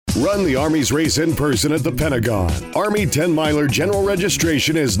Run the Army's race in person at the Pentagon. Army 10-Miler General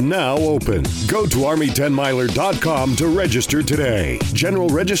Registration is now open. Go to Army10Miler.com to register today. General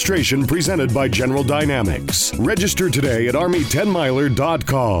registration presented by General Dynamics. Register today at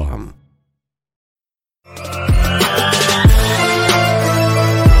Army10Miler.com.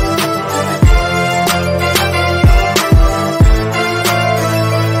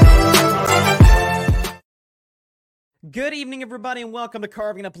 Good evening, everybody, and welcome to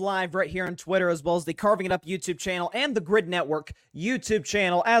Carving It Up Live right here on Twitter, as well as the Carving It Up YouTube channel and the Grid Network YouTube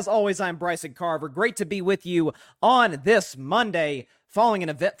channel. As always, I'm Bryson Carver. Great to be with you on this Monday, following an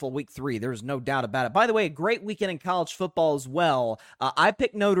eventful Week 3. There's no doubt about it. By the way, a great weekend in college football as well. I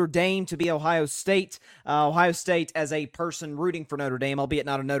picked Notre Dame to be Ohio State. Ohio State as a person rooting for Notre Dame, albeit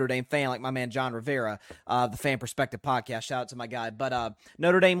not a Notre Dame fan like my man John Rivera, the Fan Perspective podcast. Shout out to my guy. But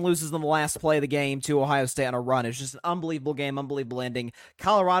Notre Dame loses in the last play of the game to Ohio State on a run. It's just an unbelievable game, unbelievable ending.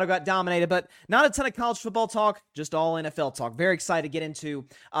 Colorado got dominated, but not a ton of college football talk, just all NFL talk. Very excited to get into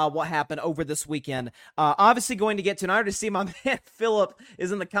what happened over this weekend. Obviously going to get to, and I already see my man Philip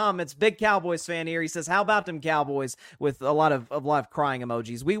is in the comments, big Cowboys fan here. He says, how about them Cowboys, with a lot of crying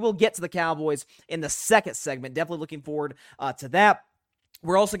emojis. We will get to the Cowboys in the second segment. Definitely looking forward to that.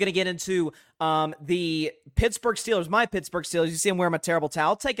 We're also going to get into the Pittsburgh Steelers, my Pittsburgh Steelers. You see I'm wearing my terrible towel.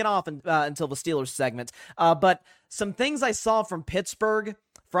 I'll take it off until the Steelers segment. But some things I saw from Pittsburgh,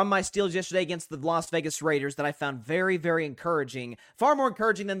 from my Steelers yesterday against the Las Vegas Raiders, that I found very, very encouraging. Far more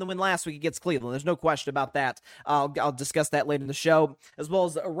encouraging than the win last week against Cleveland. There's no question about that. I'll discuss that later in the show, as well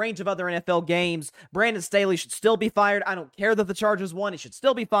as a range of other NFL games. Brandon Staley should still be fired. I don't care that the Chargers won. He should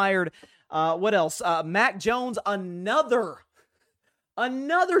still be fired. What else? Mac Jones, another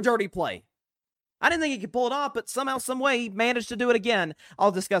dirty play. I didn't think he could pull it off, but somehow, some way, he managed to do it again. I'll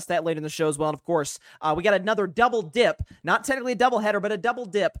discuss that later in the show as well. And of course, we got another double dip, not technically a doubleheader, but a double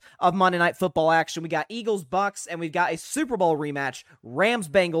dip of Monday Night Football action. We got Eagles-Bucks, and we've got a Super Bowl rematch,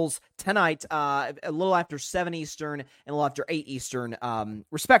 Rams-Bengals, tonight, a little after 7 Eastern and a little after 8 Eastern,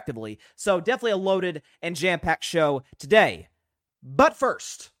 respectively. So definitely a loaded and jam-packed show today. But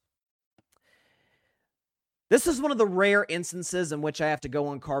first, this is one of the rare instances in which I have to go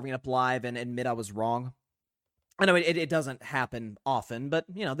on Carving It Up Live and admit I was wrong. I know it doesn't happen often, but,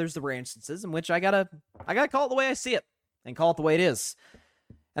 you know, there's the rare instances in which I gotta call it the way I see it and call it the way it is.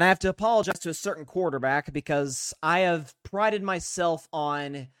 And I have to apologize to a certain quarterback because I have prided myself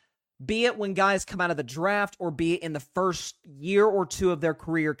on, be it when guys come out of the draft or be it in the first year or two of their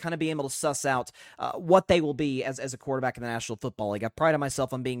career, kind of being able to suss out what they will be as a quarterback in the National Football League. I prided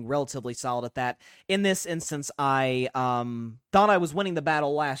myself on being relatively solid at that. In this instance, I thought I was winning the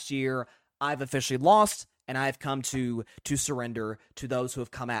battle last year. I've officially lost, and I've come to surrender to those who have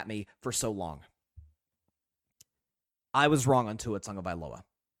come at me for so long. I was wrong on Tua Tagovailoa.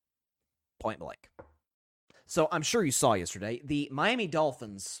 Point blank. So I'm sure you saw yesterday, the Miami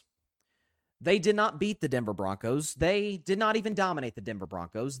Dolphins, they did not beat the Denver Broncos. They did not even dominate the Denver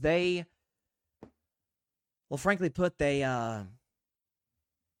Broncos. They, well, frankly put, they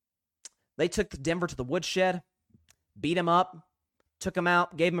took Denver to the woodshed, beat him up, took him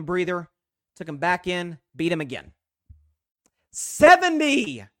out, gave him a breather, took him back in, beat him again.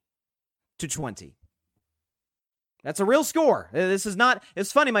 70-20. That's a real score. This is not,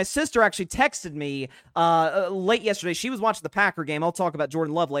 it's funny, my sister actually texted me late yesterday. She was watching the Packer game. I'll talk about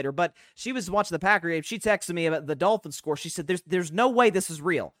Jordan Love later, but she was watching the Packer game. She texted me about the Dolphins score. She said, there's no way this is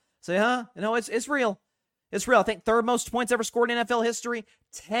real. So, no, it's real. It's real. I think third most points ever scored in NFL history.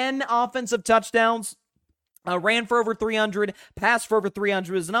 10 offensive touchdowns. Ran for over 300, passed for over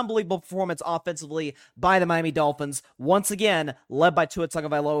 300. It was an unbelievable performance offensively by the Miami Dolphins. Once again, led by Tua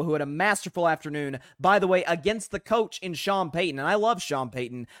Tagovailoa, who had a masterful afternoon, by the way, against the coach in Sean Payton. And I love Sean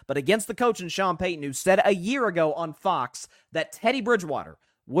Payton, but against the coach in Sean Payton, who said a year ago on Fox that Teddy Bridgewater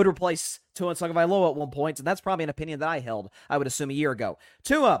would replace Tua Tagovailoa at one point, and that's probably an opinion that I held, I would assume, a year ago.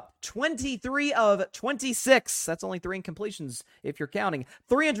 Tua, 23 of 26. That's only 3 incompletions if you're counting.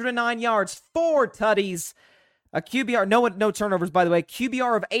 309 yards, 4 tutties. A QBR, no turnovers, by the way.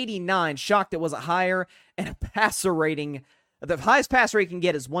 QBR of 89. Shocked it wasn't higher. And a passer rating, the highest passer rate you can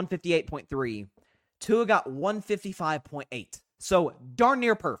get is 158.3. Tua got 155.8. So darn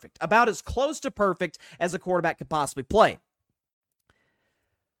near perfect. About as close to perfect as a quarterback could possibly play.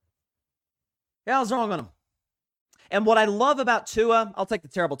 Yeah, I was wrong on him. And what I love about Tua, I'll take the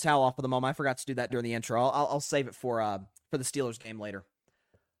terrible towel off for the moment. I forgot to do that during the intro. I'll save it for the Steelers game later.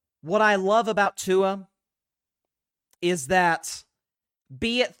 What I love about Tua is that,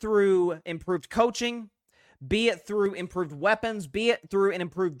 be it through improved coaching, be it through improved weapons, be it through an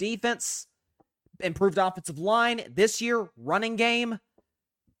improved defense, improved offensive line, this year, running game,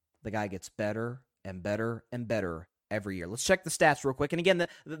 the guy gets better and better and better every year. Let's check the stats real quick. And again, the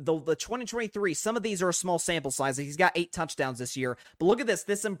 2023, some of these are a small sample size. He's got 8 touchdowns this year. But look at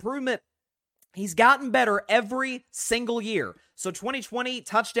this improvement. He's gotten better every single year. So 2020,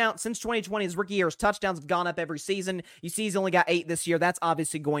 since 2020, his rookie year, his touchdowns have gone up every season. You see he's only got 8 this year. That's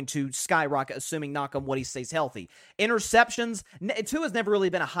obviously going to skyrocket, assuming, knock on wood, he stays healthy. Interceptions, Tua's never really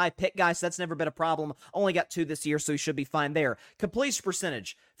been a high pick guy, so that's never been a problem. Only got 2 this year, so he should be fine there. Completion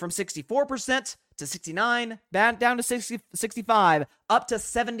percentage, from 64% to 69, down to 65, up to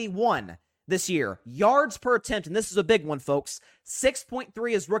 71. This year. Yards per attempt, and this is a big one, folks.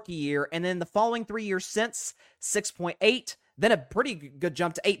 6.3 his rookie year, and then the following 3 years since, 6.8, then a pretty good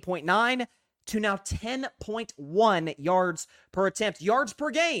jump to 8.9, to now 10.1 yards per attempt. Yards per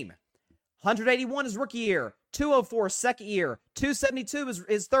game. 181 his rookie year, 204 his second year, 272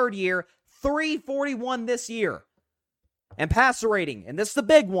 his third year, 341 this year. And passer rating, and this is the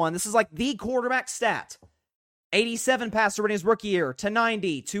big one. This is like the quarterback stat. 87 passer rating his rookie year, to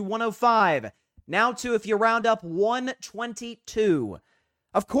 90, to 105, now to, if you round up, 122.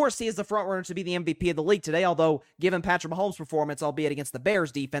 Of course, he is the frontrunner to be the MVP of the league today, although given Patrick Mahomes' performance, albeit against the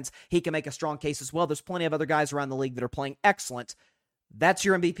Bears defense, he can make a strong case as well. There's plenty of other guys around the league that are playing excellent. That's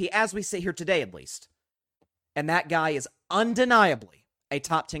your MVP as we sit here today, at least. And that guy is undeniably a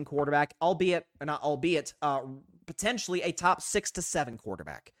top 10 quarterback, potentially a top 6 to 7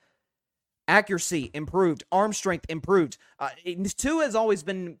 quarterback. Accuracy improved. Arm strength improved. Tua has always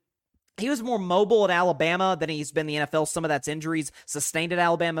been, he was more mobile at Alabama than he's been in the NFL. Some of that's injuries sustained at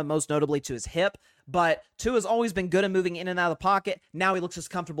Alabama, most notably to his hip. But Tua has always been good at moving in and out of the pocket. Now he looks as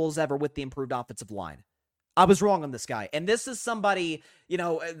comfortable as ever with the improved offensive line. I was wrong on this guy. And this is somebody,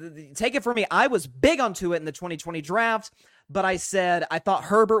 take it from me. I was big on Tua in the 2020 draft, but I said I thought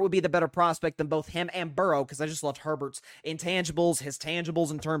Herbert would be the better prospect than both him and Burrow because I just loved Herbert's intangibles, his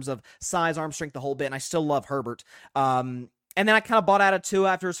tangibles in terms of size, arm strength, the whole bit, and I still love Herbert. And then I kind of bought out of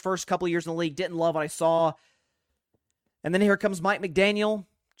Tua after his first couple of years in the league, didn't love what I saw. And then here comes Mike McDaniel,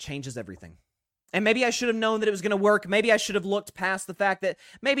 changes everything. And maybe I should have known that it was going to work. Maybe I should have looked past the fact that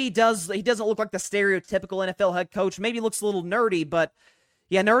maybe he doesn't look like the stereotypical NFL head coach. Maybe he looks a little nerdy, but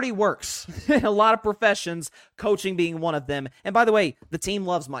yeah, nerdy works. In a lot of professions, coaching being one of them. And by the way, the team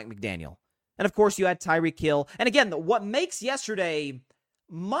loves Mike McDaniel. And of course, you had Tyreek Hill. And again, what makes yesterday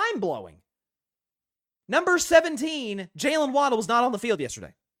mind-blowing, number 17, Jalen Waddle was not on the field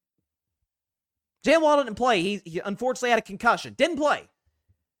yesterday. Jalen Waddle didn't play. He unfortunately had a concussion. Didn't play.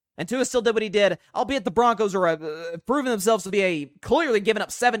 And Tua still did what he did, albeit the Broncos are proving themselves to be clearly giving up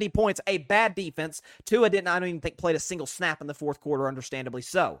 70 points, a bad defense. Tua I don't even think, played a single snap in the fourth quarter, understandably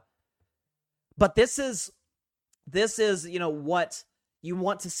so. But this is what you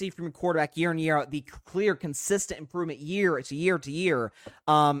want to see from your quarterback year in, year out, the clear, consistent improvement year to year.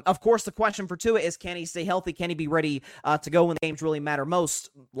 Of course, the question for Tua is, can he stay healthy? Can he be ready to go when the games really matter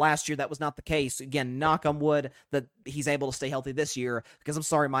most? Last year, that was not the case. Again, knock on wood that he's able to stay healthy this year, because I'm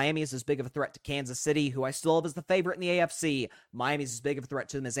sorry, Miami is as big of a threat to Kansas City, who I still have as the favorite in the AFC. Miami's as big of a threat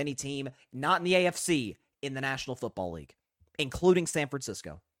to them as any team, not in the AFC, in the National Football League, including San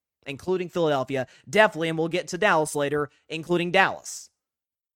Francisco, including Philadelphia, definitely, and we'll get to Dallas later, including Dallas.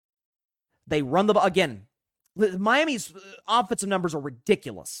 They run the ball. Again, Miami's offensive numbers are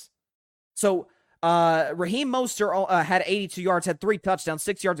ridiculous. So, Raheem Mostert had 82 yards, had 3 touchdowns,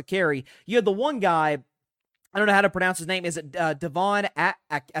 6 yards a carry. You had the one guy, I don't know how to pronounce his name. Is it Devon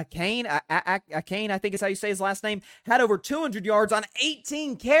Akane? Akane, I think is how you say his last name. Had over 200 yards on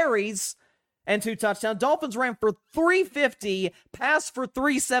 18 carries and 2 touchdowns. Dolphins ran for 350, passed for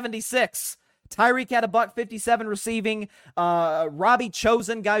 376. Tyreek had a $157 receiving. Robbie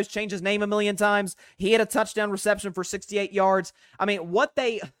Chosen, guy who's changed his name a million times, he had a touchdown reception for 68 yards. I mean, what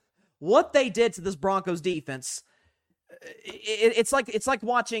they did to this Broncos defense, it's like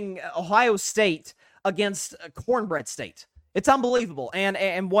watching Ohio State against Cornbread State. It's unbelievable.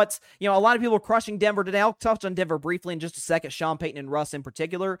 And what's, a lot of people are crushing Denver today. I'll touch on Denver briefly in just a second, Sean Payton and Russ in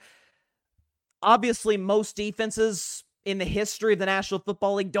particular. Obviously, most defenses in the history of the National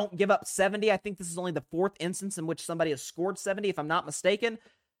Football League don't give up 70. I think this is only the 4th instance in which somebody has scored 70, if I'm not mistaken.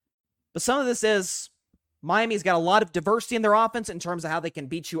 But some of this is Miami's got a lot of diversity in their offense in terms of how they can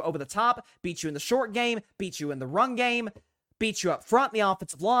beat you over the top, beat you in the short game, beat you in the run game, beat you up front in the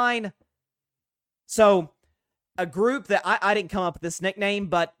offensive line. So a group that I didn't come up with this nickname,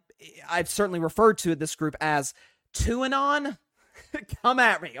 but I've certainly referred to this group as Tuanon. Come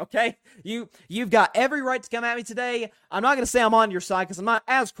at me, okay? You've got every right to come at me today. I'm not going to say I'm on your side because I'm not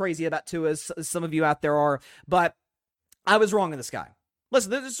as crazy about Tua as some of you out there are, but I was wrong on this guy.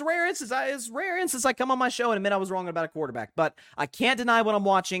 Listen, it's rare instance I come on my show and admit I was wrong about a quarterback, but I can't deny what I'm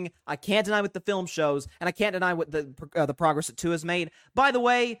watching. I can't deny what the film shows, and I can't deny what the progress that Tua has made. By the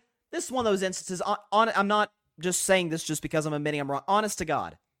way, this is one of those instances. I'm not just saying this just because I'm admitting I'm wrong. Honest to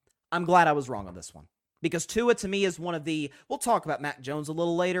God, I'm glad I was wrong on this one. Because Tua, to me, is one of the... We'll talk about Mac Jones a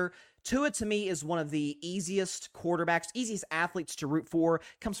little later. Tua, to me, is one of the easiest quarterbacks, easiest athletes to root for.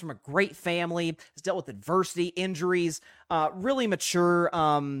 Comes from a great family. Has dealt with adversity, injuries. Really mature.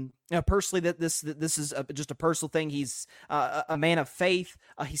 Personally, this is just a personal thing. He's a man of faith.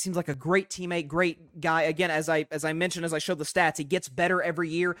 He seems like a great teammate, great guy. Again, as I mentioned, as I showed the stats, he gets better every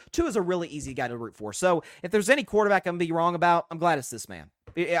year. Tua is a really easy guy to root for. So if there's any quarterback I'm going to be wrong about, I'm glad it's this man.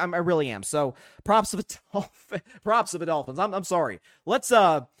 I really am. So props of the Dolphins. I'm sorry.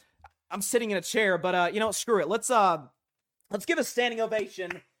 I'm sitting in a chair, but screw it. Let's give a standing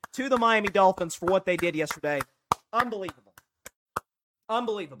ovation to the Miami Dolphins for what they did yesterday. Unbelievable.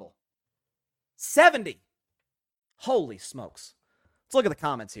 70. Holy smokes. Let's look at the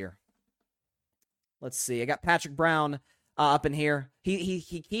comments here. Let's see. I got Patrick Brown up in here.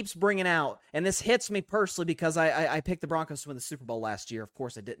 He keeps bringing out, and this hits me personally because I picked the Broncos to win the Super Bowl last year. Of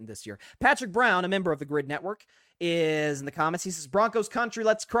course, I didn't this year. Patrick Brown, a member of the Grid Network, is in the comments. He says, Broncos country,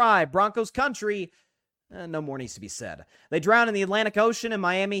 let's cry. Broncos country, no more needs to be said. They drowned in the Atlantic Ocean, and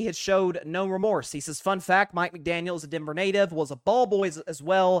Miami has showed no remorse. He says, fun fact, Mike McDaniel is a Denver native, was a ball boy as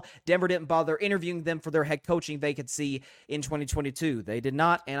well. Denver didn't bother interviewing them for their head coaching vacancy in 2022. They did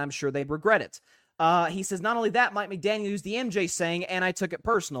not, and I'm sure they'd regret it. He says, not only that, Mike McDaniel used the MJ saying, and I took it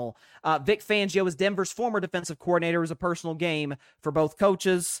personal. Vic Fangio is Denver's former defensive coordinator. It was a personal game for both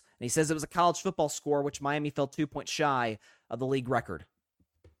coaches. And he says it was a college football score, which Miami fell 2 points shy of the league record.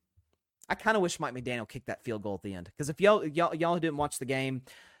 I kind of wish Mike McDaniel kicked that field goal at the end. Because if y'all who didn't watch the game,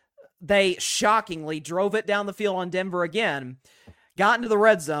 they shockingly drove it down the field on Denver again, got into the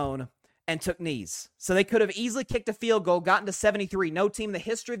red zone, and took knees. So they could have easily kicked a field goal, gotten to 73. No team in the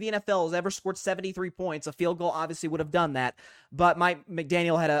history of the NFL has ever scored 73 points. A field goal obviously would have done that. But Mike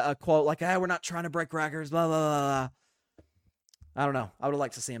McDaniel had a quote like, we're not trying to break records, blah, blah, blah, blah. I don't know. I would have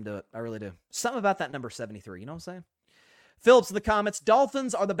liked to see him do it. I really do. Something about that number 73. You know what I'm saying? Phillips in the comments,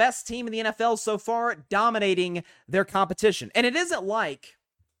 Dolphins are the best team in the NFL so far, dominating their competition. And it isn't like,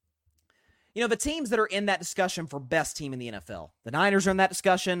 the teams that are in that discussion for best team in the NFL. The Niners are in that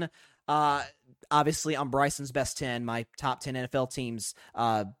discussion. Obviously, on Bryson's Best 10, my top 10 NFL teams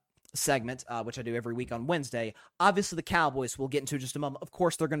segment, which I do every week on Wednesday. Obviously, the Cowboys we'll get into in just a moment. Of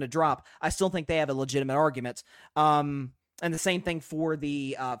course, they're going to drop. I still think they have a legitimate argument. And the same thing for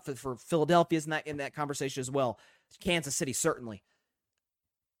the for Philadelphia's in that conversation as well. Kansas City, certainly.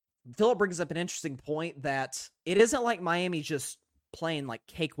 Philip brings up an interesting point that it isn't like Miami's just playing like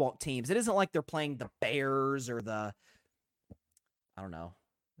cakewalk teams. It isn't like they're playing the Bears or I don't know,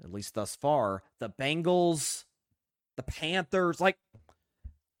 at least thus far, the Bengals, the Panthers, like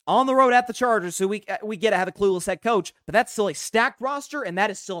on the road at the Chargers, who we get to have a clueless head coach, but that's still a stacked roster, and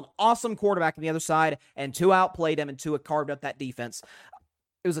that is still an awesome quarterback on the other side, and Tua outplayed him, and Tua carved up that defense.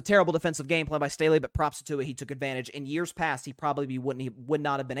 It was a terrible defensive game plan by Staley, but props to Tua, he took advantage. In years past, he would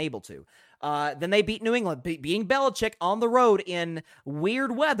not have been able to. Then they beat New England. Being Belichick on the road in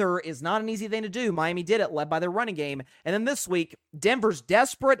weird weather is not an easy thing to do. Miami did it, led by their running game. And then this week, Denver's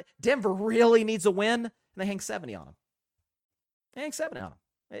desperate. Denver really needs a win, and they hang 70 on them.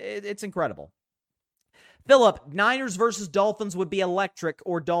 It's incredible. Philip, Niners versus Dolphins would be electric,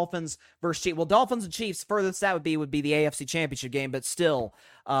 or Dolphins versus Chiefs. Well, Dolphins and Chiefs, furthest that would be the AFC Championship game, but still,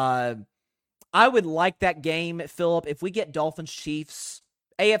 I would like that game, Philip. If we get Dolphins-Chiefs,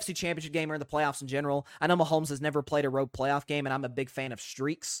 AFC Championship game or in the playoffs in general, I know Mahomes has never played a road playoff game, and I'm a big fan of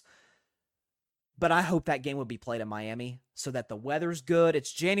streaks, but I hope that game would be played in Miami so that the weather's good.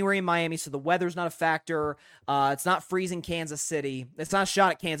 It's January in Miami, so the weather's not a factor. It's not freezing Kansas City. It's not a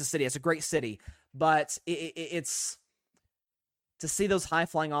shot at Kansas City. It's a great city. But it's to see those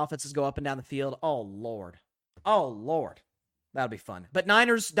high-flying offenses go up and down the field. Oh, Lord. That'll be fun. But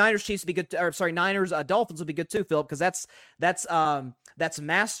Niners Chiefs would be good. Niners Dolphins would be good too, Philip, because that's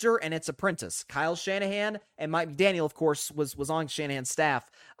master and it's apprentice. Kyle Shanahan and Mike McDaniel, of course, was on Shanahan's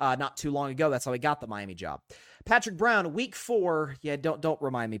staff not too long ago. That's how he got the Miami job. Patrick Brown, week 4. Yeah, don't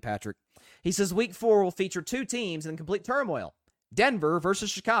remind me, Patrick. He says week 4 will feature two teams in complete turmoil. Denver versus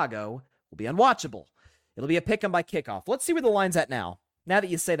Chicago will be unwatchable. It'll be a pick 'em by kickoff. Let's see where the line's at now. Now that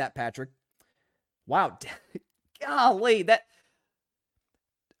you say that, Patrick. Wow. Golly, that...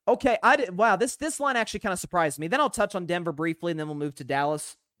 Okay, wow, this line actually kind of surprised me. Then I'll touch on Denver briefly, and then we'll move to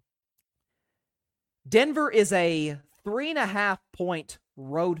Dallas. Denver is a 3.5-point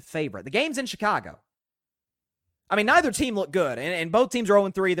road favorite. The game's in Chicago. I mean, neither team looked good, and both teams are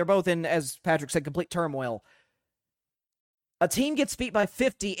 0-3. They're both in, as Patrick said, complete turmoil. A team gets beat by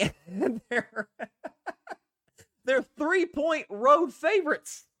 50, and they're 3-point road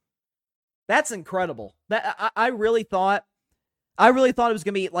favorites. That's incredible. I really thought it was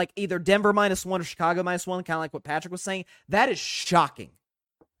going to be like either Denver -1 or Chicago -1, kind of like what Patrick was saying. That is shocking.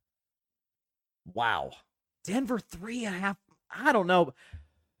 Wow. Denver 3.5. I don't know.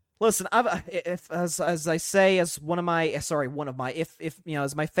 Listen, as I say, as one of my as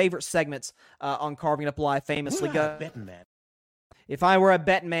my favorite segments on Carving It Up Live famously go. Betting man. If I were a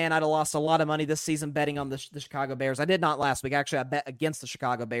betting man, I'd have lost a lot of money this season betting on the Chicago Bears. I did not last week. Actually, I bet against the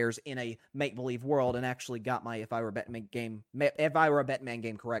Chicago Bears in a make-believe world and actually got my if I were a betting man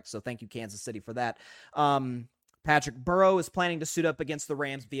game correct. So thank you, Kansas City, for that. Patrick Burrow is planning to suit up against the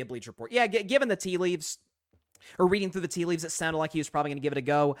Rams via Bleacher Report. Yeah, given the tea leaves, or reading through the tea leaves, it sounded like he was probably going to give it a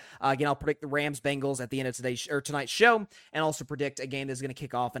go. Again, I'll predict the Rams-Bengals at the end of tonight's show, and also predict a game that's going to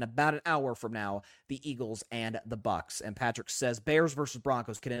kick off in about an hour from now, the Eagles and the Bucks. And Patrick says Bears versus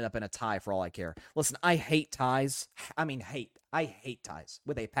Broncos could end up in a tie for all I care. Listen, I hate ties. I hate ties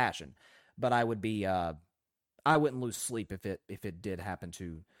with a passion. But I wouldn't lose sleep if it did happen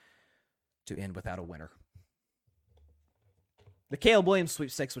to end without a winner. The Caleb Williams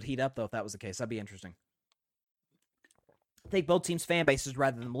sweepstakes would heat up, though, if that was the case. That'd be interesting. I think both teams' fan bases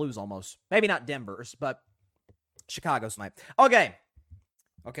rather than lose almost. Maybe not Denver's, but Chicago's might. Okay,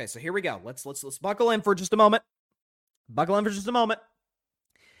 so here we go. Let's buckle in for just a moment.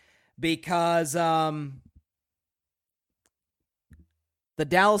 Because the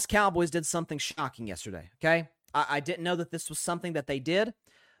Dallas Cowboys did something shocking yesterday, okay? I didn't know that this was something that they did,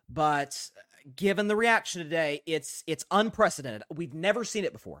 but given the reaction today, it's unprecedented. We've never seen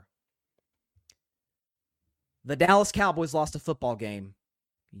it before. The Dallas Cowboys lost a football game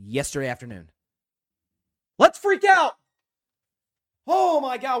yesterday afternoon. Let's freak out. Oh,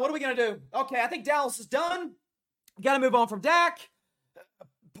 my God. What are we going to do? Okay, I think Dallas is done. Got to move on from Dak.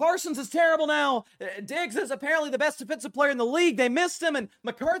 Parsons is terrible now. Diggs is apparently the best defensive player in the league. They missed him, and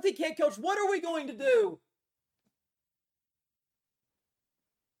McCarthy can't coach. What are we going to do?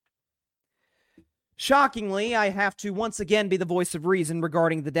 Shockingly, I have to once again be the voice of reason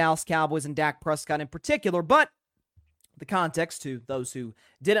regarding the Dallas Cowboys and Dak Prescott in particular, but the context to those who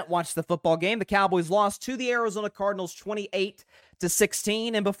didn't watch the football game, the Cowboys lost to the Arizona Cardinals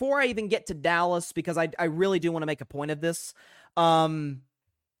 28-16, and before I even get to Dallas, because I really do want to make a point of this, hats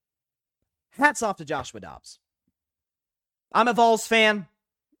off to Joshua Dobbs. I'm a Vols fan,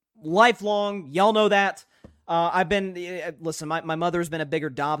 lifelong, y'all know that. Listen, my mother's been a bigger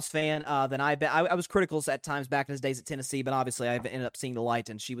Dobbs fan than I've been. I was critical at times back in his days at Tennessee, but obviously I've ended up seeing the light,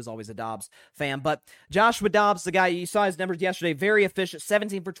 and she was always a Dobbs fan. But Joshua Dobbs, the guy, you saw his numbers yesterday, very efficient,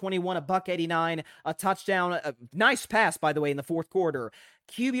 17 for 21, a $189, a touchdown, a nice pass, by the way, in the fourth quarter.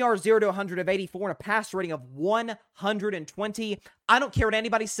 QBR 0 to 100 of 84 and a pass rating of 120. I don't care what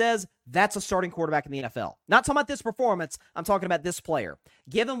anybody says. That's a starting quarterback in the NFL. Not talking about this performance. I'm talking about this player.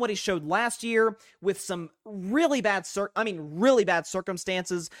 Given what he showed last year with some really bad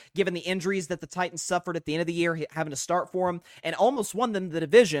circumstances, given the injuries that the Titans suffered at the end of the year, having to start for him, and almost won them the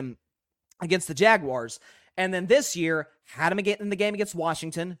division against the Jaguars. And then this year, had him in the game against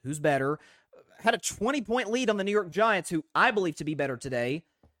Washington, who's better, had a 20-point lead on the New York Giants, who I believe to be better today.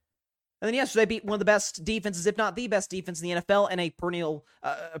 And then yesterday beat one of the best defenses, if not the best defense in the NFL, and a perennial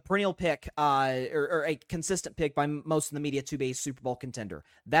pick, or a consistent pick by most in the media to be a Super Bowl contender.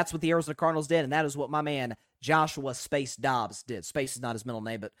 That's what the Arizona Cardinals did, and that is what my man Joshua Space Dobbs did. Space is not his middle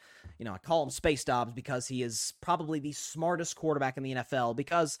name, but I call him Space Dobbs because he is probably the smartest quarterback in the NFL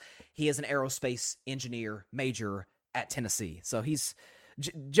because he is an aerospace engineer major at Tennessee. So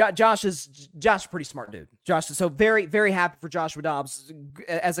Josh is a pretty smart dude. So very, very happy for Joshua Dobbs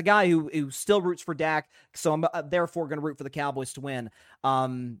as a guy who still roots for Dak. So I'm therefore going to root for the Cowboys to win.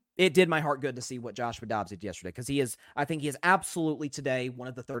 It did my heart good to see what Joshua Dobbs did yesterday because I think he is absolutely today one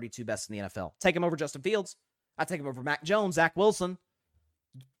of the 32 best in the NFL. Take him over Justin Fields. I take him over Mac Jones, Zach Wilson.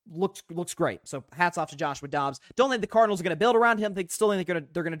 Looks great. So hats off to Joshua Dobbs. Don't think the Cardinals are going to build around him. They still think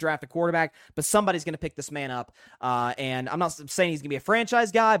they're going to draft a quarterback, but somebody's going to pick this man up. And I'm not saying he's going to be a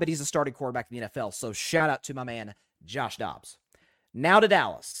franchise guy, but he's a starting quarterback in the NFL. So shout out to my man Josh Dobbs. Now to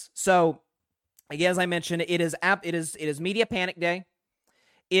Dallas. So again, as I mentioned, it is media panic day.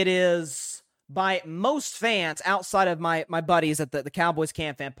 It is by most fans outside of my buddies at the Cowboys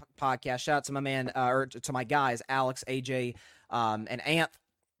Can Fan podcast. Shout out to my man or to my guys Alex, AJ, and Ant.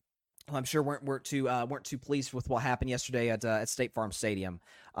 I'm sure weren't too pleased with what happened yesterday at State Farm Stadium.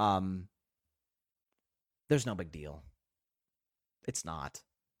 There's no big deal. It's not.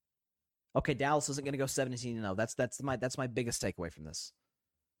 Okay, Dallas isn't going to go 17-0. That's my biggest takeaway from this.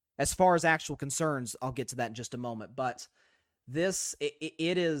 As far as actual concerns, I'll get to that in just a moment. But it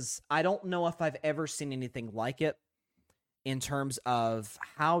is, I don't know if I've ever seen anything like it in terms of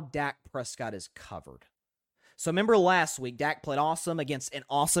how Dak Prescott is covered. So remember last week, Dak played awesome against an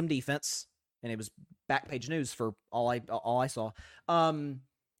awesome defense, and it was back page news for all I saw. And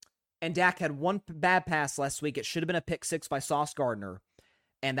Dak had one bad pass last week. It should have been a pick six by Sauce Gardner,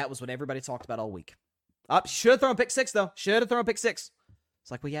 and that was what everybody talked about all week. Should have thrown a pick six, though. Should have thrown a pick six. It's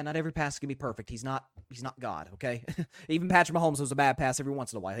like, well, yeah, not every pass can be perfect. He's not God, okay? Even Patrick Mahomes was a bad pass every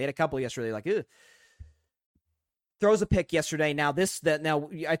once in a while. He had a couple yesterday, like, ugh. Throws a pick yesterday. Now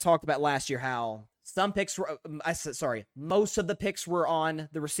I talked about last year how some picks were, most of the picks were on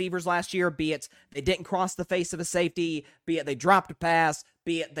the receivers last year, be it they didn't cross the face of a safety, be it they dropped a pass,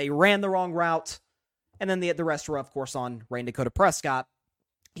 be it they ran the wrong route, and then the rest were, of course, on Ray Dakota Prescott.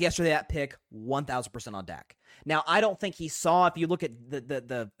 Yesterday, that pick, 1,000% on Dak. Now, I don't think he saw, if you look at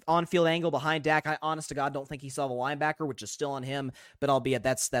the on-field angle behind Dak, I honest to God don't think he saw the linebacker, which is still on him, but albeit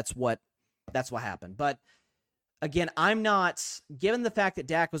that's what happened. But again, I'm not, given the fact that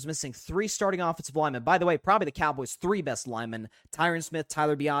Dak was missing 3 starting offensive linemen, by the way, probably the Cowboys' 3 best linemen, Tyron Smith,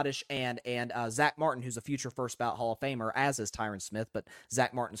 Tyler Biotish, and Zach Martin, who's a future first-ballot Hall of Famer, as is Tyron Smith, but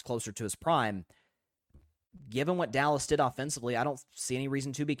Zach Martin's closer to his prime. Given what Dallas did offensively, I don't see any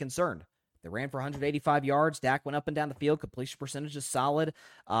reason to be concerned. They ran for 185 yards. Dak went up and down the field. Completion percentage is solid.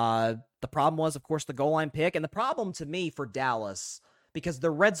 The problem was, of course, the goal line pick. And the problem to me for Dallas, because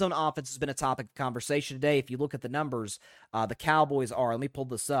the red zone offense has been a topic of conversation today. If you look at the numbers, the Cowboys are, let me pull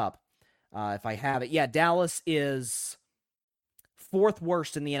this up if I have it. Yeah, Dallas is 4th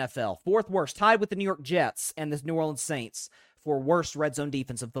worst in the NFL. 4th worst, tied with the New York Jets and the New Orleans Saints for worst red zone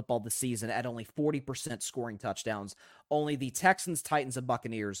defense of football this season at only 40% scoring touchdowns. Only the Texans, Titans, and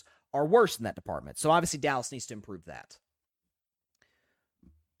Buccaneers are worse in that department. So obviously Dallas needs to improve that.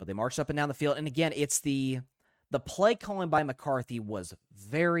 But they marched up and down the field. And again, it's the play calling by McCarthy was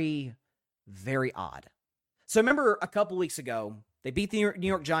very, very odd. So remember a couple weeks ago, they beat the New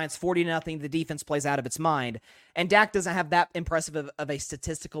York Giants 40-0. The defense plays out of its mind. And Dak doesn't have that impressive of a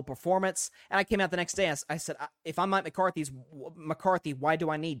statistical performance. And I came out the next day. I said, if I'm Mike McCarthy, why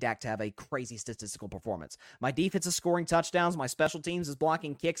do I need Dak to have a crazy statistical performance? My defense is scoring touchdowns. My special teams is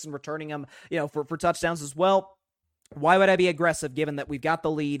blocking kicks and returning them, for touchdowns as well. Why would I be aggressive given that we've got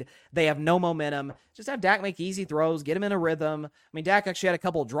the lead? They have no momentum. Just have Dak make easy throws, get him in a rhythm. I mean, Dak actually had a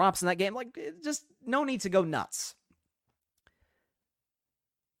couple of drops in that game. Like, just no need to go nuts.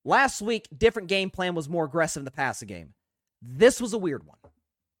 Last week, different game plan, was more aggressive in the passing game. This was a weird one.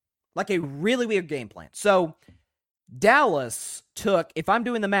 Like a really weird game plan. So, Dallas took, if I'm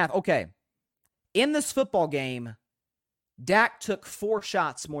doing the math, okay, in this football game, Dak took 4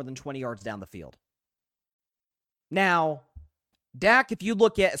 shots more than 20 yards down the field. Now, Dak, if you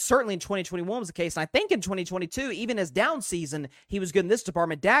look at, certainly in 2021 was the case, and I think in 2022, even his down season, he was good in this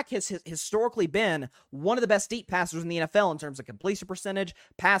department. Dak has historically been one of the best deep passers in the NFL in terms of completion percentage,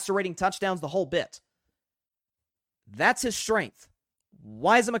 passer rating, touchdowns, the whole bit. That's his strength.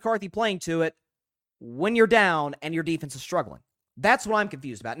 Why isn't McCarthy playing to it when you're down and your defense is struggling? That's what I'm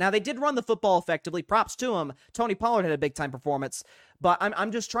confused about. Now, they did run the football effectively. Props to him. Tony Pollard had a big-time performance, but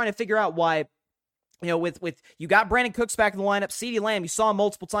I'm just trying to figure out why. With you got Brandon Cooks back in the lineup, CeeDee Lamb, you saw him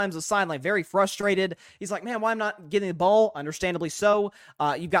multiple times on the sideline, very frustrated. He's like, man, why am I not getting the ball? Understandably so.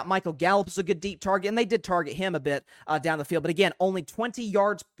 You've got Michael Gallup as a good deep target, and they did target him a bit down the field. But again, only 20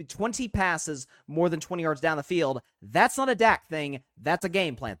 passes more than 20 yards down the field. That's not a Dak thing. That's a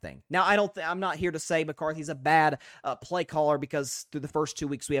game plan thing. Now, I'm not here to say McCarthy's a bad play caller, because through the first 2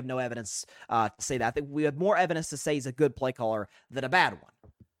 weeks, we have no evidence to say that. I think we have more evidence to say he's a good play caller than a bad one.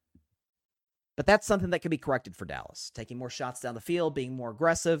 But that's something that can be corrected for Dallas. Taking more shots down the field, being more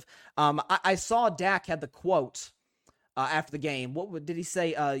aggressive. I saw Dak had the quote after the game. What did he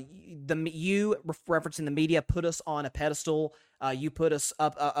say? You, referencing the media, put us on a pedestal. You put us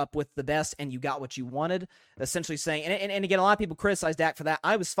up with the best, and you got what you wanted. Essentially saying, and again, a lot of people criticize Dak for that.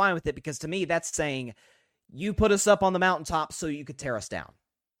 I was fine with it, because to me, that's saying you put us up on the mountaintop so you could tear us down.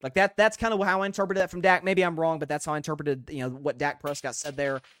 Like that's kind of how I interpreted that from Dak. Maybe I'm wrong, but that's how I interpreted, what Dak Prescott said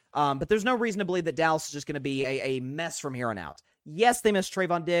there. But there's no reason to believe that Dallas is just going to be a mess from here on out. Yes, they missed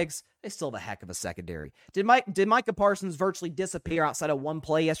Trayvon Diggs. They still have a heck of a secondary. Did Micah Parsons virtually disappear outside of one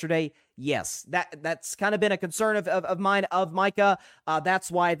play yesterday? Yes. That's kind of been a concern of mine, of Micah. That's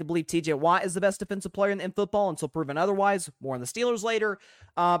why I believe TJ Watt is the best defensive player in football until proven otherwise. More on the Steelers later.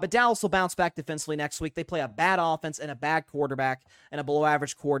 But Dallas will bounce back defensively next week. They play a bad offense and a bad quarterback and a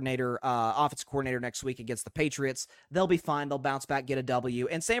below-average offensive coordinator next week against the Patriots. They'll be fine. They'll bounce back, get a W.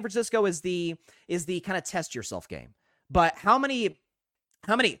 And San Francisco is the kind of test yourself game. But how many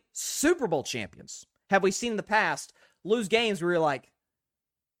Super Bowl champions have we seen in the past lose games where you're like,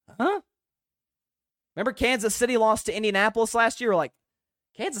 huh? Remember Kansas City lost to Indianapolis last year? We're like,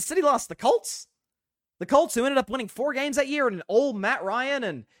 Kansas City lost to the Colts? The Colts, who ended up winning 4 games that year, and an old Matt Ryan,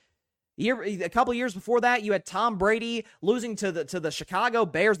 and a couple years before that, you had Tom Brady losing to the Chicago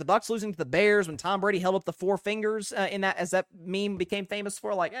Bears, the Bucs losing to the Bears when Tom Brady held up the 4 fingers in that, as that meme became famous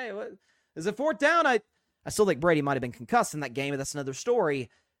for. Like, hey, what, is it 4th down? I still think Brady might have been concussed in that game, but that's another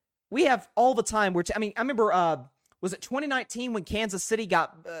story. We have all the time where, I remember, was it 2019 when Kansas City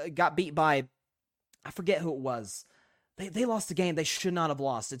got beat by, I forget who it was. They lost the game they should not have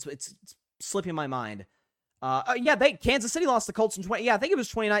lost. It's slipping my mind. Kansas City lost the Colts in I think it was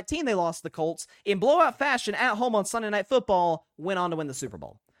 2019 they lost the Colts in blowout fashion at home on Sunday Night Football, went on to win the Super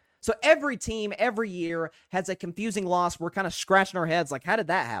Bowl. So every team, every year, has a confusing loss. We're kind of scratching our heads like, how did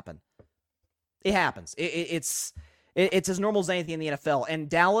that happen? It happens. It's as normal as anything in the NFL. And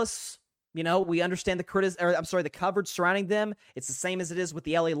Dallas, we understand the coverage surrounding them. It's the same as it is with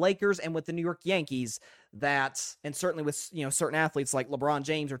the LA Lakers and with the New York Yankees, and certainly with certain athletes like LeBron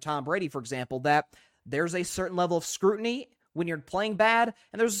James or Tom Brady, for example, that there's a certain level of scrutiny when you're playing bad,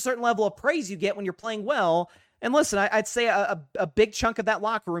 and there's a certain level of praise you get when you're playing well. And listen, I'd say a big chunk of that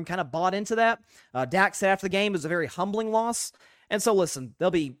locker room kind of bought into that. Dak said after the game it was a very humbling loss. And so, listen,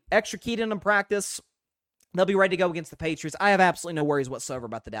 they'll be extra keyed in practice. They'll be ready to go against the Patriots. I have absolutely no worries whatsoever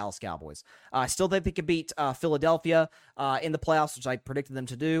about the Dallas Cowboys. I still think they could beat Philadelphia in the playoffs, which I predicted them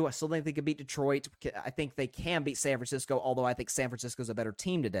to do. I still think they could beat Detroit. I think they can beat San Francisco, although I think San Francisco is a better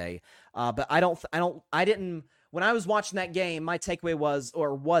team today. But I didn't, when I was watching that game, my takeaway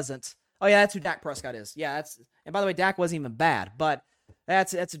wasn't, oh yeah, that's who Dak Prescott is. Yeah, and by the way, Dak wasn't even bad, but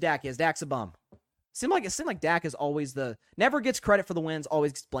that's who Dak is. Dak's a bum. It seemed like Dak is always never gets credit for the wins,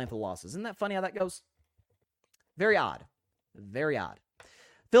 always gets blamed for the losses. Isn't that funny how that goes? Very odd. Very odd.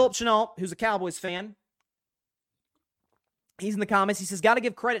 Philip Chenault, who's a Cowboys fan, he's in the comments. He says, got to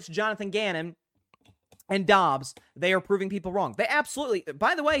give credit to Jonathan Gannon and Dobbs. They are proving people wrong. They absolutely,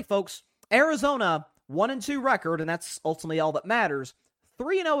 by the way, folks, Arizona, 1-2 record, and that's ultimately all that matters.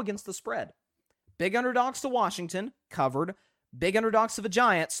 3-0 against the spread. Big underdogs to Washington, covered. Big underdogs to the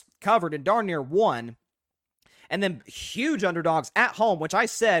Giants, covered and darn near won. And then huge underdogs at home, which I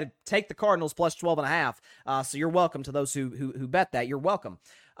said, take the Cardinals plus 12.5. So you're welcome to those who bet that. You're welcome.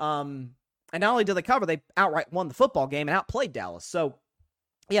 And not only did they cover, they outright won the football game and outplayed Dallas. So,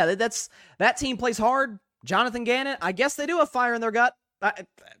 yeah, that team plays hard. Jonathan Gannon, I guess they do have fire in their gut.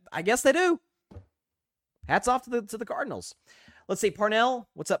 I guess they do. Hats off to the Cardinals. Let's see, Parnell.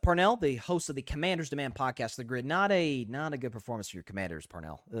 What's up, Parnell? The host of the Commanders Demand podcast, The Grid. Not a good performance for your Commanders,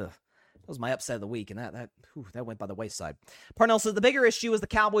 Parnell. Ugh. That was my upset of the week, and that went by the wayside. Parnell says the bigger issue is the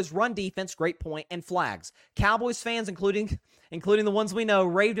Cowboys' run defense, great point, and flags. Cowboys fans, including the ones we know,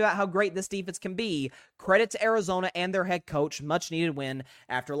 raved about how great this defense can be. Credit to Arizona and their head coach. Much needed win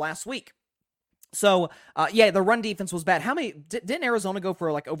after last week. So, the run defense was bad. How many didn't Arizona go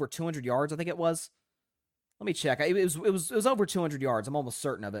for like over 200 yards? I think it was. Let me check. It was over 200 yards. I'm almost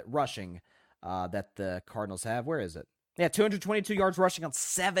certain of it, rushing, that the Cardinals have. Where is it? Yeah, 222 yards rushing on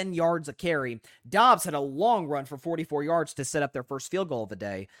 7 yards a carry. Dobbs had a long run for 44 yards to set up their first field goal of the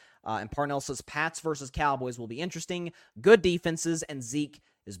day. And Parnell says Pats versus Cowboys will be interesting. Good defenses, and Zeke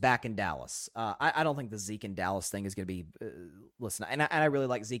is back in Dallas. I don't think the Zeke in Dallas thing is going to be... listen, and I really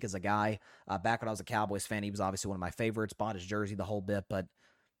like Zeke as a guy. Back when I was a Cowboys fan, he was obviously one of my favorites. Bought his jersey, the whole bit, but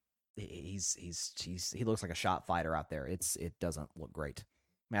he looks like a shot fighter out there. It doesn't look great.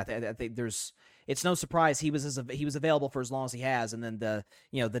 I think it's no surprise he was available for as long as he has, and then the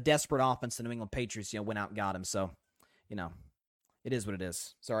desperate offense the New England Patriots went out and got him. So, it is what it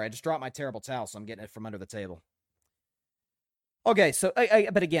is. Sorry, I just dropped my terrible towel, so I'm getting it from under the table. Okay, so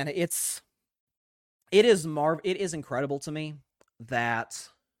but again, it is incredible to me that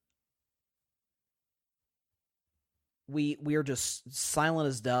we are just silent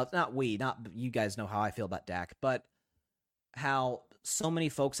as doves. Not you guys know how I feel about Dak, but how so many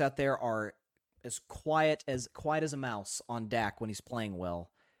folks out there are as quiet as a mouse on Dak when he's playing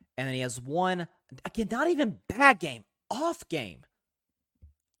well. And then he has one, again, not even bad game, off game.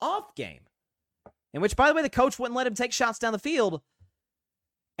 in which, by the way, the coach wouldn't let him take shots down the field.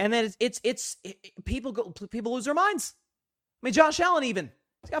 And then people lose their minds. I mean, Josh Allen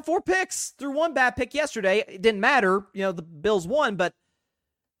he's got 4 picks, threw 1 bad pick yesterday. It didn't matter. The Bills won, but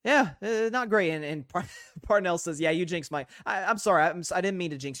yeah, not great. And Parnell says, yeah, you jinxed my... I'm sorry. I didn't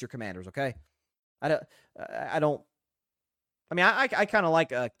mean to jinx your Commanders, okay? I kind of like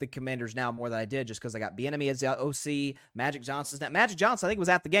the Commanders now more than I did just because I got Bieniemy as the OC, Magic Johnson's now. Magic Johnson, I think, was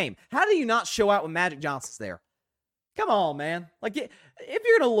at the game. How do you not show out when Magic Johnson's there? Come on, man. Like, if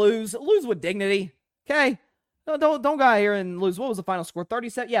you're going to lose with dignity, okay? Don't go out here and lose. What was the final score?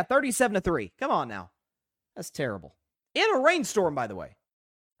 37? Yeah, 37-3. Come on now. That's terrible. In a rainstorm, by the way.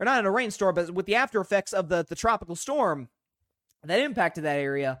 Or not in a rainstorm, but with the after effects of the tropical storm that impacted that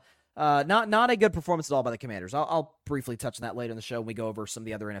area. Not a good performance at all by the Commanders. I'll briefly touch on that later in the show when we go over some of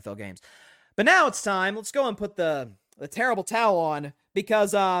the other NFL games. But now it's time. Let's go and put the terrible towel on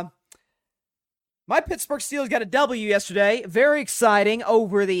because my Pittsburgh Steelers got a W yesterday. Very exciting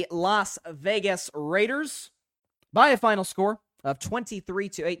over the Las Vegas Raiders by a final score of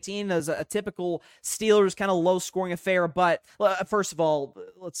 23-18. As a typical Steelers kind of low-scoring affair. But first of all,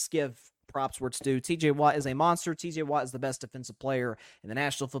 let's give props where it's due. TJ Watt is a monster. TJ Watt is the best defensive player in the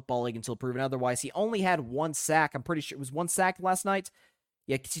National Football League until proven otherwise. He only had 1 sack. I'm pretty sure it was 1 sack last night.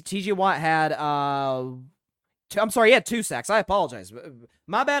 Yeah, TJ Watt had, he had 2 sacks. I apologize.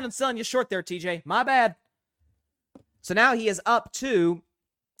 My bad, I'm selling you short there, TJ. My bad. So now he is up to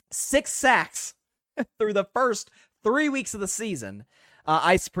 6 sacks through the first 3 weeks of the season.